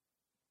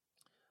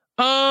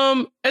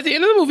 At the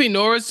end of the movie,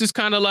 Nora's just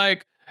kind of her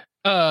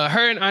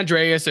and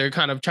Andreas are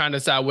kind of trying to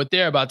decide what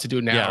they're about to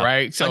do now,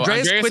 right? So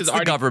Andreas quits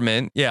the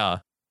government. Yeah.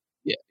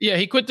 Yeah,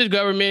 he quit the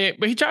government,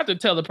 but he tried to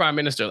tell the prime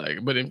minister,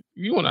 like, but if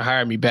you want to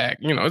hire me back,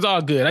 it's all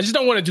good. I just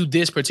don't want to do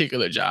this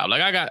particular job.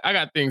 Like, I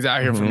got things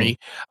out here for me.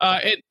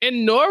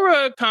 And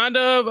Nora kind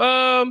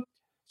of,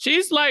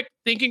 she's like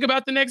thinking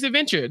about the next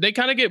adventure. We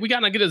kind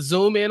of get a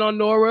zoom in on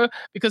Nora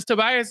because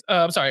Andreas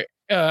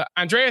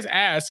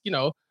asked,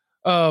 do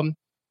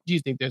you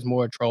think there's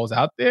more trolls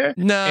out there?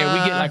 No. And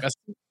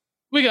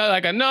we got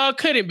like a no,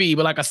 couldn't be,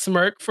 but like a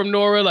smirk from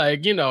Nora, like,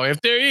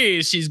 if there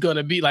is, she's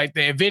gonna be like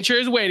the adventure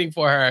is waiting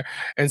for her.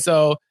 And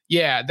so,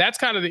 yeah, that's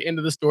kind of the end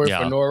of the story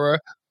for Nora,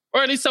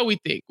 or at least so we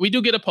think. We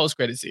do get a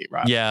post-credit scene,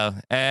 Rob.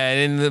 Yeah, and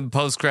in the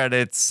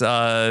post-credits,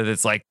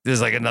 it's like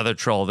there's like another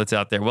troll that's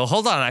out there. Well,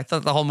 hold on, I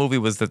thought the whole movie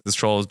was that this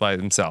troll was by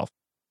himself.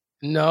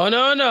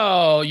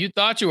 No, you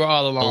thought you were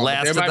all alone. The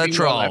last of the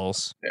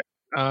trolls.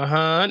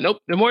 Nope,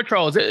 there are more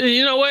trolls.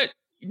 You know what?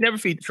 You never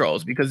feed the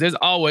trolls because there's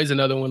always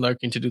another one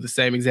lurking to do the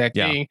same exact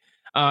thing.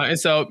 And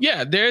so,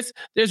 yeah, there's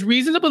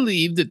reason to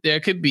believe that there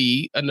could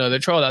be another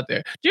troll out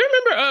there. Do you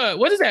remember,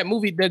 what is that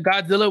movie, the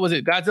Godzilla? Was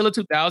it Godzilla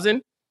 2000?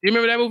 Do you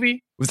remember that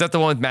movie? Was that the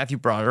one with Matthew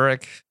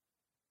Broderick?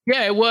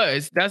 Yeah, it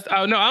was. No,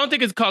 I don't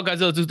think it's called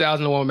Godzilla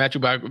 2000, the one with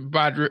Matthew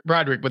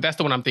Broderick, but that's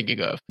the one I'm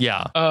thinking of.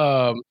 Yeah.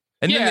 And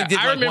then they did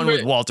like one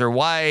with Walter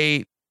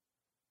White.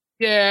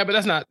 Yeah, but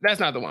that's not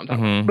the one I'm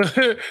talking about.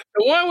 The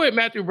one with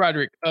Matthew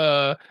Broderick,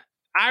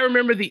 I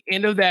remember the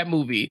end of that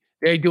movie.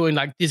 They're doing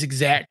like this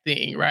exact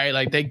thing, right?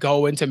 Like they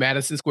go into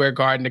Madison Square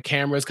Garden. The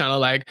camera's kind of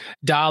like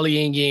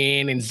dollying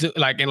in and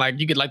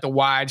you get like the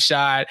wide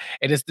shot,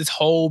 and it's this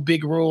whole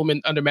big room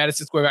under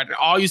Madison Square Garden.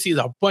 All you see is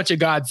a bunch of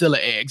Godzilla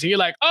eggs, and you're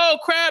like, "Oh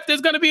crap!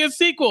 There's gonna be a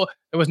sequel."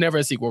 There was never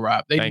a sequel,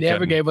 Rob. They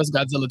never gave us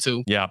Godzilla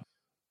 2. Yeah.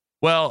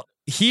 Well,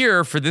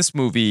 here for this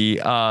movie,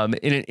 in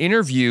an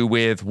interview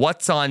with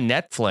What's on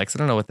Netflix, I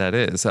don't know what that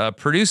is.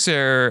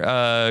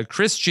 Producer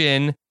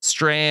Christian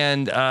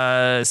Strand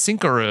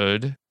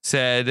Sinkerud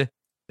said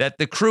that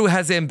the crew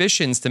has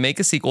ambitions to make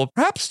a sequel,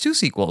 perhaps 2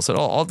 sequels. It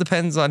all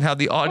depends on how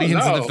the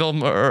audience in the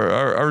film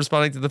are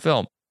responding to the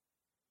film.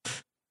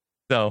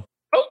 So,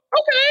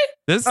 okay,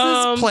 this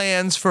is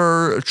plans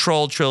for a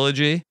Troll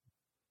trilogy.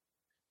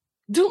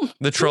 The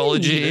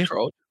Trology.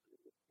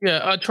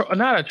 Yeah,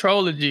 not a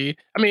trilogy.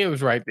 I mean, it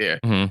was right there.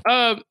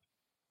 I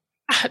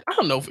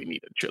don't know if we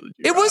need a trilogy.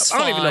 It was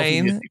fine. I don't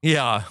even know if we need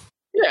yeah,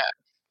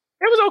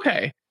 it was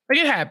okay. Like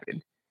it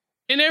happened,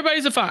 and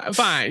everybody's fine.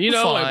 Fine.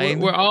 Like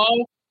we're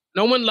all.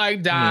 No one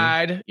like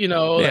died.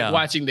 Like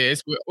watching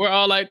this. We're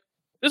all like,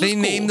 this they is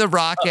named cool. the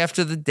rock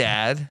after the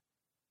dad.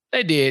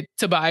 They did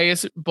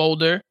Tobias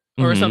Boulder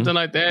or something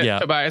like that. Yeah.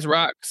 Tobias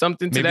Rock,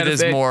 something to maybe that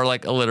there's effect. more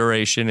like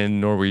alliteration in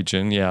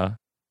Norwegian. Yeah.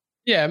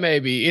 Yeah,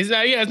 maybe it's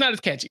not. Yeah, it's not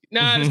as catchy.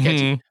 Not as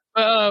catchy.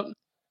 Yeah,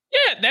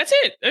 that's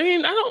it. I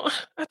mean,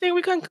 I think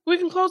we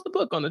can close the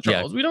book on the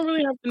trolls. We don't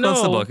really have to know.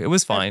 Close the book. It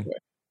was fine.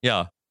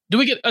 Yeah. Do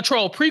we get a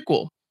troll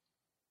prequel?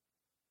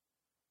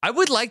 I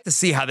would like to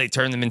see how they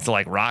turn them into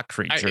like rock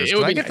creatures.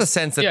 I get the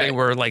sense that they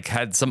were like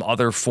had some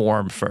other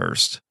form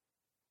first.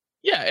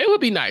 Yeah, it would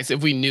be nice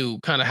if we knew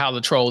kind of how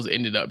the trolls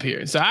ended up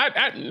here. So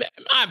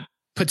I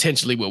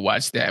potentially would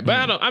watch that,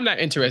 but I'm not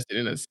interested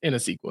in a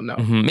sequel. No.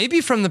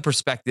 Maybe from the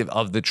perspective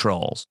of the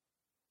trolls.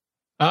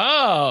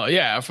 Oh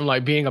yeah, from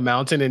like being a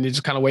mountain and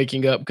just kind of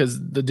waking up because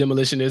the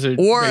demolitionists are,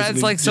 or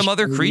as like some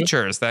other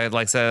creatures that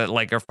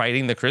like are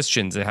fighting the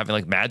Christians and having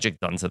like magic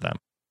done to them.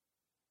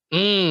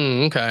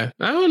 Okay.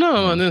 I don't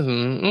know on this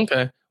one.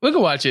 Okay, we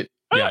can watch it.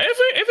 Yeah.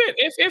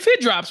 If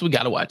it drops, we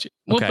gotta watch it.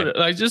 We'll put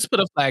it, just put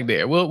a flag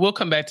there. We'll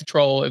come back to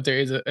Troll if there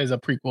is a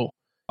prequel.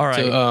 All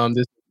right. To,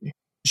 this.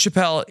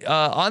 Chappelle,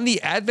 on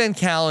the advent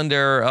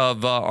calendar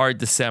of our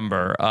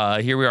December,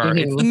 here we are.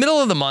 It's the middle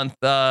of the month,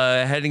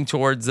 heading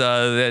towards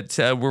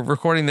that. We're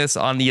recording this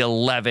on the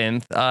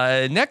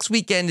 11th. Next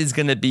weekend is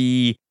going to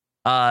be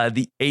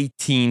the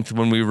 18th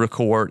when we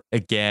record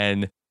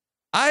again.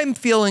 I'm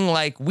feeling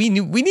like we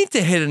need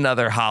to hit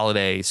another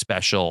holiday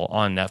special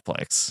on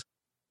Netflix.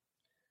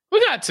 We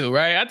got to,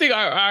 right? I think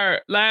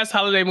our last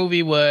holiday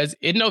movie was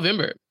in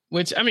November,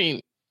 which, I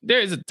mean, there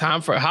is a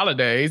time for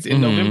holidays, and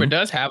November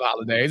does have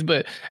holidays,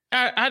 but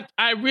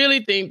I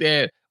really think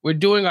that we're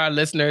doing our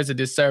listeners a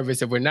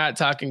disservice if we're not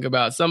talking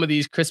about some of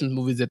these Christmas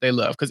movies that they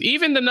love. Because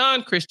even the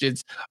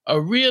non-Christians are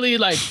really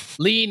like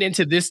lean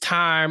into this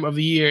time of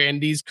the year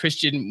and these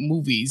Christian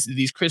movies,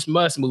 these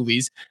Christmas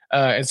movies.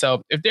 And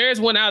so if there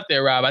is one out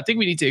there, Rob, I think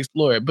we need to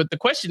explore it. But the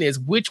question is,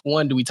 which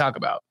one do we talk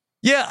about?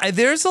 Yeah,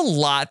 there's a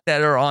lot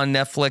that are on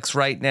Netflix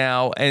right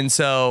now. And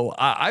so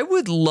I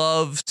would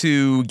love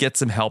to get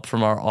some help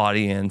from our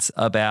audience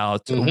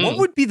about what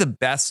would be the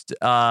best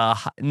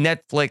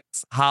Netflix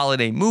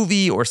holiday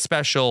movie or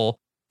special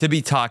to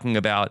be talking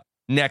about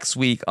next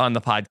week on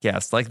the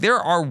podcast. Like there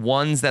are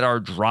ones that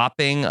are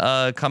dropping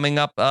coming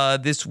up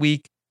this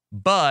week,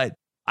 but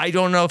I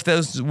don't know if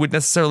those would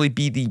necessarily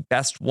be the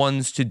best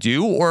ones to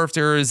do or if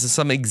there is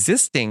some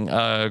existing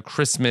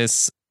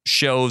Christmas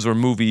shows or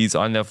movies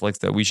on Netflix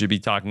that we should be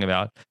talking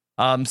about.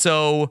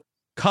 So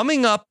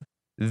coming up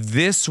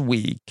this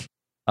week,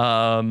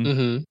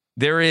 there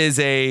There is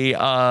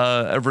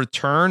a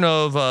return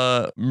of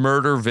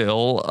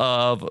Murderville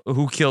of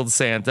Who Killed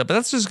Santa, but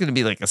that's just going to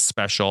be like a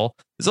special.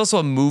 There's also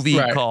a movie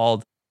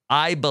called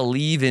I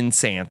Believe in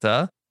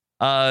Santa.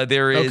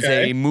 There is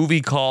a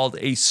movie called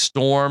A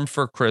Storm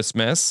for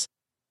Christmas.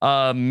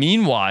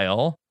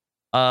 Meanwhile,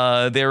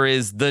 there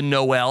is The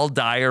Noel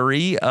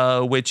Diary,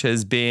 which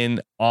has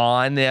been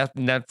on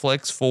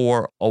Netflix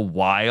for a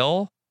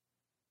while.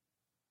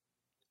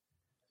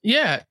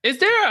 Yeah. Is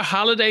there a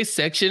holiday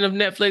section of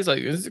Netflix?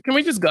 Like, can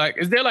we just go?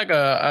 Is there like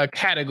a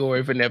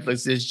category for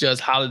Netflix that's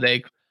just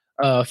holiday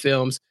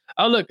films?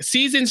 Oh, look,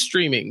 season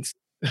streamings.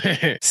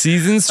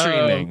 Season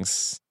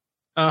streamings.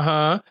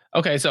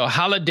 Okay, so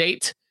Holiday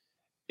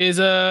is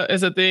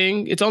a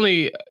thing. It's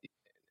only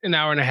an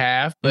hour and a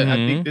half, but I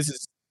think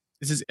this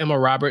is Emma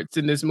Roberts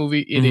in this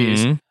movie. It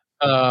is.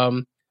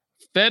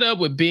 Fed up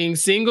with being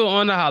single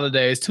on the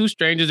holidays, two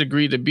strangers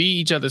agree to be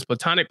each other's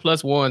platonic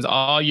plus ones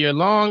all year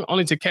long,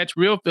 only to catch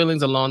real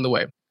feelings along the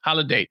way.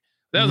 Holiday.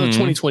 That was a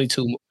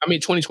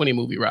 2020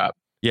 movie, Rob.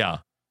 Yeah.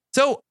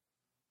 So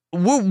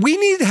we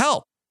need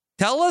help.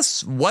 Tell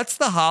us what's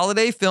the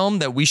holiday film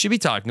that we should be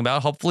talking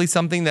about. Hopefully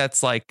something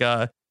that's like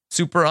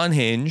super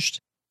unhinged.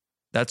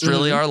 That's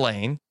really our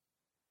lane.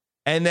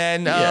 And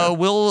then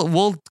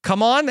we'll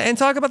come on and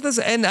talk about this.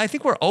 And I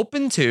think we're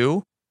open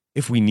to,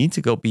 if we need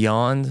to go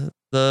beyond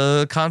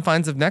the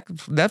confines of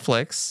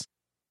Netflix,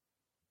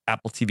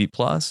 Apple TV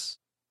Plus,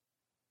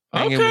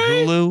 hanging with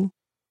Hulu.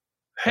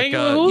 Hanging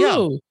with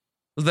Hulu.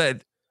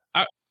 That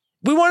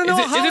we want to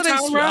know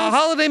a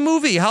holiday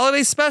movie,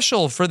 holiday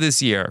special for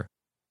this year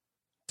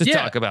to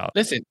talk about.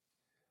 Listen,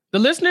 the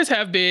listeners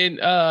have been,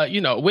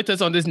 with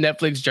us on this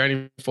Netflix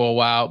journey for a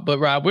while. But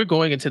Rob, we're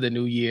going into the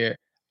new year.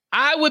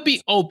 I would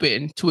be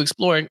open to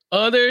exploring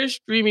other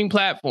streaming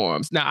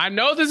platforms. Now, I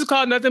know this is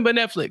called Nothing But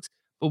Netflix,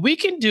 but we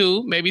can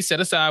maybe set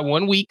aside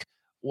 1 week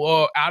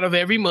or out of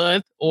every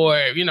month, or,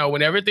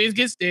 whenever things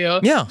get stale,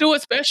 do a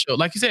special.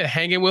 Like you said,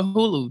 hanging with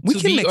Hulu. We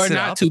can mix it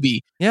up. To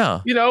be.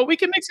 Yeah. We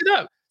can mix it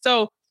up.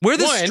 So we're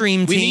the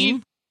stream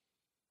team.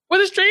 We're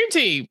the stream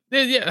team.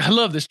 Yeah, I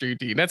love the stream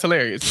team. That's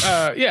hilarious.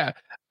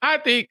 I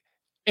think,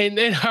 and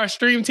then our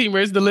stream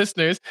teamers, the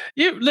listeners,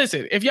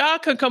 listen, if y'all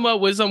can come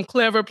up with some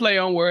clever play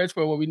on words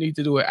for what we need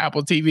to do with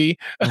Apple TV,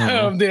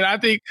 then I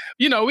think,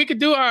 we could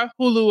do our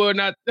Hulu or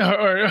not,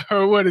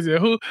 or what is it?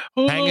 Hulu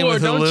hanging or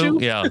with don't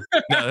Hulu? you? Yeah.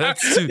 No,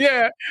 that's too,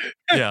 yeah.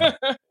 Yeah.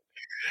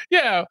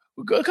 Yeah.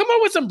 Come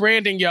up with some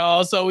branding,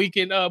 y'all, so we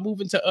can move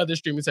into other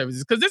streaming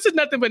services. Because this is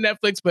Nothing But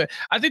Netflix, but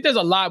I think there's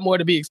a lot more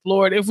to be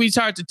explored if we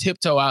start to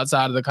tiptoe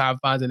outside of the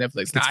confines of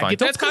Netflix. Now, I get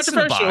that's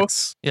controversial.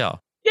 Yeah.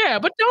 Yeah,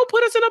 but don't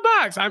put us in a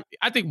box.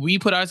 I think we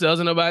put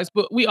ourselves in a box,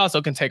 but we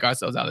also can take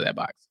ourselves out of that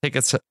box. Take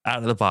us out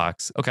of the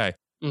box. Okay.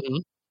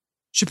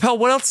 Chappelle,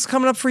 what else is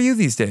coming up for you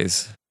these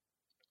days?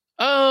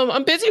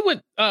 I'm busy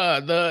with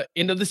the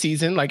end of the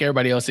season, like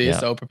everybody else is.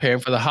 So preparing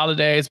for the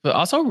holidays, but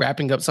also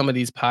wrapping up some of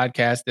these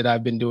podcasts that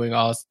I've been doing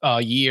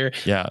all year.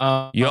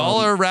 Yeah.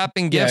 Y'all are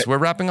wrapping gifts. We're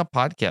wrapping up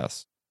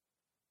podcasts.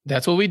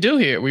 That's what we do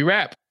here. We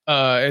wrap.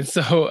 And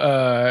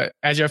so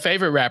as your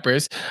favorite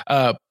rappers,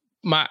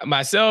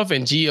 myself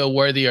and Gio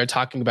Worthy are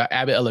talking about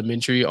Abbott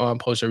Elementary on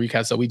Post-Show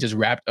Recap. So we just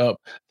wrapped up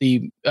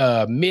the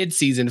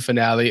mid-season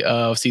finale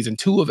of season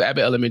 2 of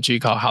Abbott Elementary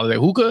called Holiday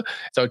Hookah.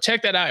 So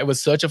check that out. It was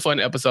such a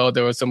fun episode.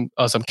 There was some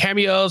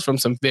cameos from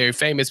some very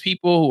famous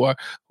people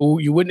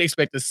who you wouldn't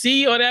expect to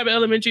see on Abbott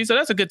Elementary. So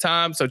that's a good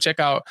time. So check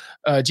out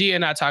Gia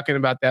and I talking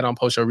about that on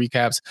Post-Show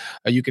Recaps.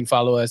 You can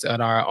follow us on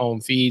our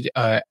own feed,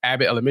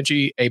 Abbott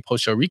Elementary, a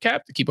Post-Show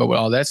Recap, to keep up with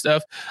all that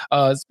stuff.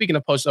 Speaking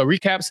of Post-Show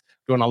Recaps,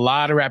 doing a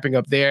lot of wrapping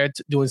up there,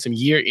 doing some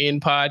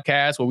year-end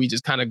podcasts where we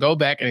just kind of go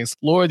back and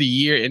explore the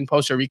year-end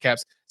Post-Show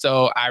Recaps.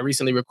 So I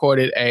recently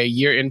recorded a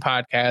year-end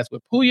podcast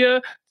with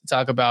Puya to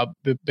talk about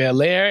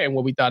Bel-Air and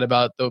what we thought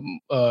about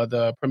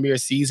the premiere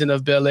season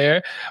of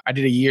Bel-Air. I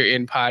did a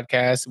year-end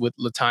podcast with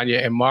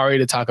Latanya and Mari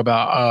to talk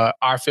about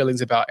our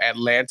feelings about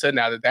Atlanta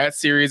now that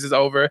series is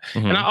over.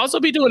 And I'll also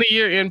be doing a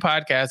year-end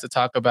podcast to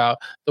talk about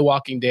The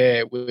Walking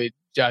Dead with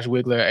Josh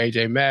Wigler,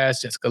 AJ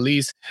Mass, Jessica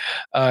Leese,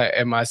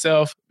 and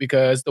myself,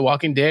 because The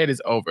Walking Dead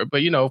is over.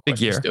 But, of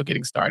course, we're still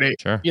getting started.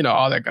 Sure.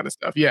 All that kind of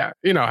stuff. Yeah,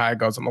 you know how it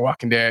goes on The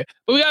Walking Dead.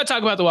 But we got to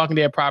talk about The Walking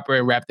Dead proper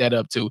and wrap that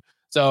up, too.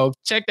 So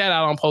check that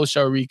out on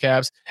Post-Show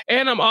Recaps.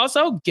 And I'm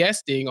also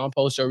guesting on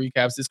Post-Show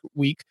Recaps this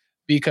week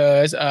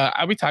because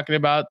I'll be talking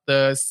about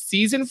the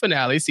season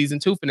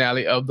 2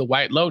 finale of The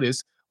White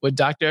Lotus with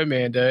Dr.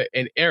 Amanda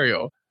and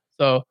Ariel.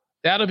 So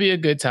that'll be a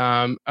good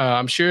time.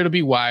 I'm sure it'll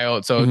be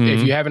wild. So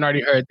if you haven't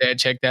already heard that,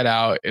 check that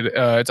out.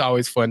 It's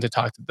always fun to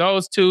talk to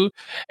those two.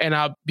 And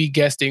I'll be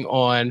guesting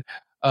on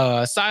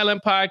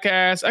Silent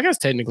Podcast. I guess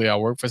technically I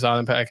work for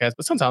Silent Podcast,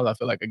 but sometimes I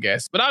feel like a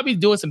guest. But I'll be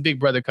doing some Big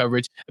Brother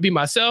coverage. It'll be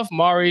myself,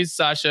 Mari,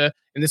 Sasha,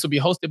 and this will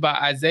be hosted by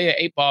Isaiah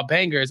 8-Ball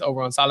Bangers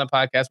over on Silent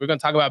Podcast. We're going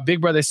to talk about Big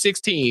Brother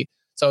 16.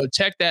 So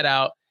check that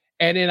out.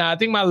 And then I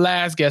think my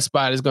last guest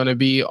spot is going to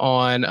be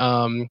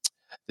on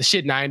the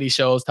Shit 90s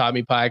Shows Taught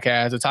Me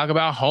podcast to talk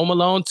about Home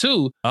Alone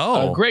 2.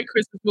 A great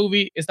Christmas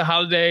movie. It's the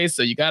holidays,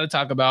 so you got to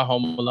talk about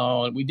Home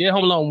Alone. We did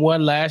Home Alone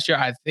 1 last year,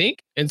 I think.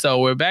 And so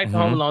we're back to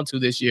Home Alone 2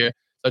 this year.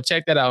 So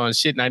check that out on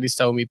Shit 90s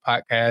Told Me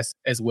podcast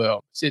as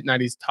well. Shit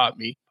 90s Taught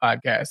Me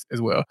podcast as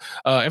well.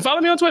 And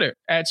follow me on Twitter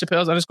at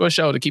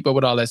Chappelle's_show to keep up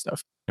with all that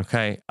stuff.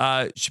 Okay.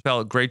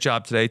 Chappelle, great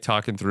job today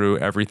talking through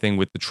everything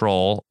with the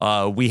troll.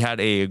 We had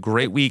a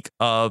great week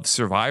of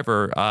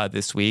Survivor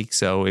this week.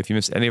 So if you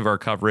missed any of our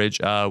coverage,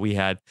 we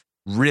had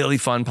really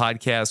fun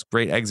podcasts,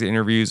 great exit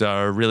interviews,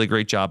 a really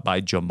great job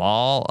by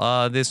Jamal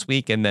this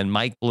week. And then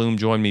Mike Bloom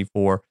joined me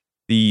for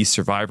the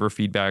Survivor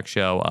feedback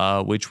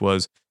show, which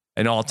was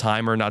an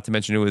all-timer, not to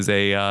mention it was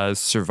a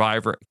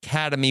Survivor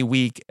Academy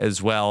week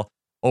as well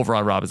over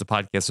on Rob as a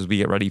Podcast as we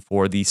get ready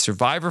for the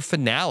Survivor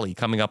finale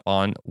coming up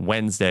on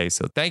Wednesday.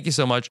 So thank you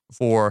so much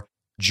for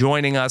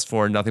joining us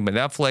for Nothing But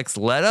Netflix.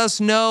 Let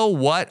us know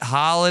what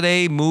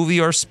holiday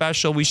movie or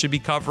special we should be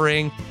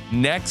covering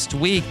next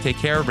week. Take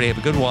care, everybody. Have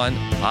a good one.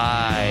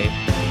 Bye.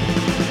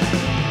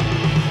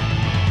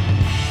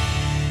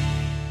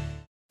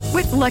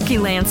 With Lucky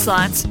Land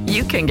Slots,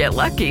 you can get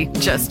lucky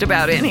just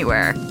about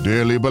anywhere.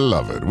 Dearly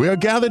beloved, we are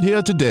gathered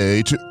here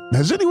today to...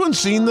 Has anyone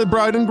seen the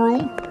bride and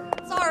groom?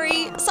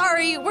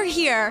 Sorry, we're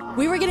here.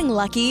 We were getting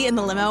lucky in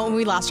the limo and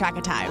we lost track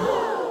of time.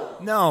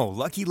 No,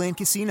 Lucky Land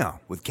Casino,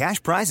 with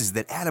cash prizes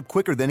that add up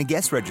quicker than a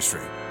guest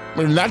registry.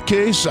 In that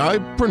case, I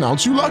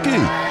pronounce you lucky.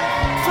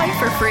 Play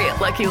for free at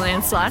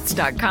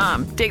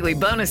LuckyLandSlots.com. Daily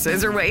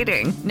bonuses are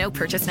waiting. No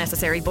purchase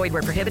necessary. Void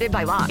where prohibited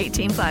by law.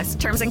 18+.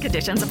 Terms and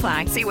conditions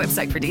apply. See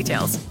website for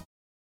details.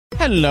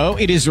 Hello,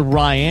 it is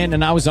Ryan,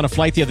 and I was on a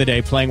flight the other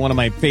day playing one of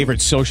my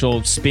favorite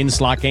social spin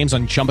slot games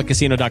on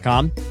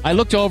ChumbaCasino.com. I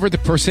looked over at the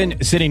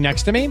person sitting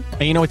next to me,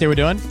 and you know what they were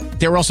doing?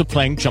 They were also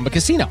playing Chumba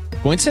Casino.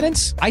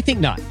 Coincidence? I think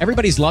not.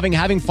 Everybody's loving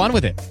having fun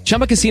with it.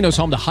 Chumba Casino is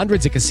home to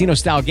hundreds of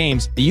casino-style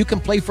games that you can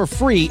play for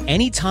free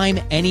anytime,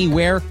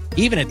 anywhere,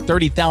 even at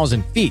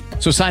 30,000 feet.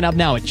 So sign up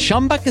now at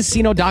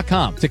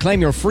ChumbaCasino.com to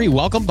claim your free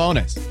welcome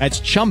bonus. That's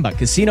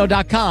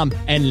ChumbaCasino.com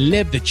and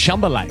live the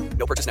Chumba life.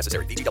 No purchase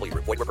necessary. VGW.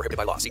 Void where prohibited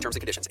by law. See terms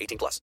and conditions.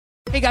 18+.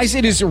 Hey guys,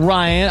 it is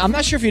Ryan. I'm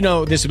not sure if you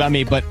know this about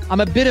me, but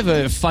I'm a bit of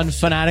a fun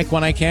fanatic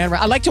when I can.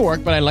 I like to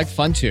work, but I like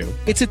fun too.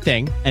 It's a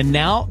thing. And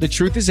now the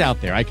truth is out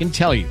there. I can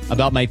tell you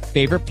about my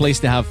favorite place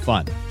to have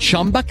fun.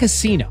 Chumba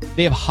Casino.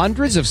 They have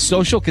hundreds of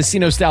social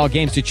casino style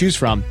games to choose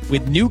from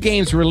with new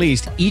games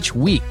released each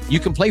week. You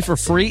can play for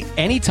free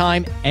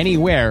anytime,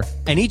 anywhere.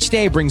 And each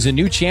day brings a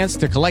new chance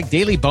to collect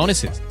daily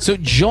bonuses. So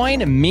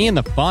join me in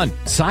the fun.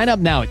 Sign up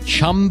now at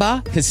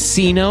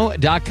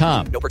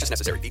ChumbaCasino.com. No purchase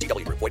necessary.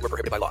 VGW. Void where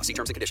prohibited by law. See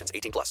terms and conditions.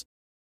 18+.